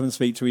you, come and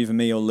speak to either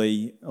me or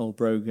Lee or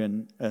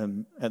Brogan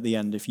at the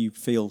end if you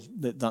feel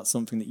that that's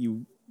something that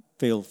you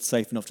feel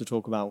safe enough to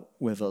talk about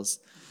with us.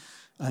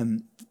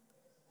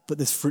 But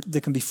there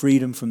can be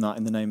freedom from that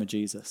in the name of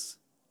Jesus.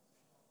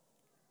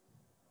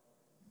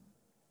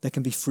 There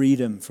can be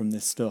freedom from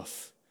this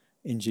stuff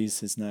in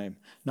Jesus' name.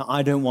 Now,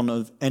 I don't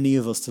want any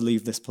of us to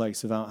leave this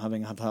place without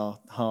having had our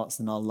hearts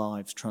and our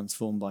lives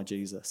transformed by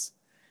Jesus.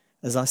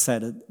 As I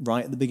said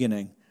right at the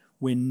beginning,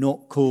 we're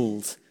not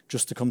called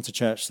just to come to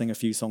church, sing a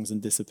few songs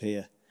and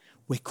disappear.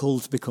 We're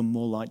called to become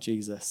more like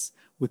Jesus.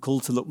 We're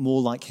called to look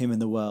more like him in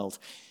the world.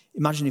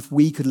 Imagine if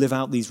we could live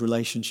out these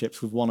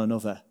relationships with one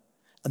another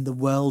and the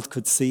world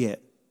could see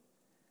it.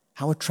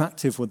 How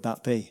attractive would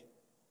that be?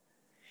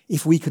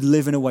 If we could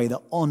live in a way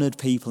that honored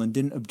people and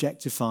didn't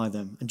objectify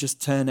them and just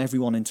turn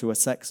everyone into a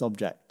sex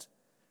object,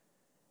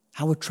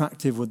 how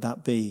attractive would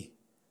that be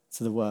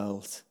to the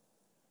world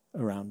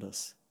around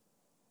us?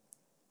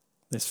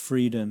 There's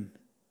freedom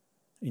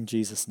in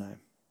Jesus' name.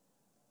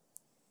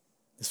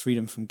 There's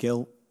freedom from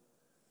guilt.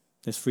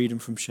 There's freedom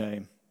from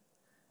shame.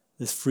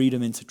 There's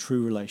freedom into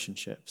true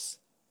relationships.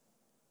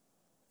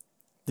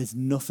 There's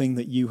nothing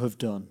that you have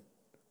done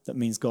that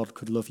means God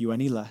could love you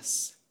any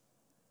less.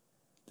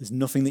 There's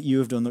nothing that you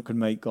have done that could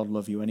make God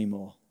love you any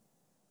more.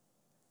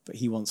 But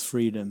he wants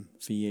freedom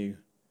for you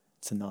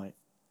tonight.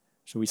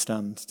 Shall we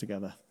stand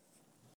together?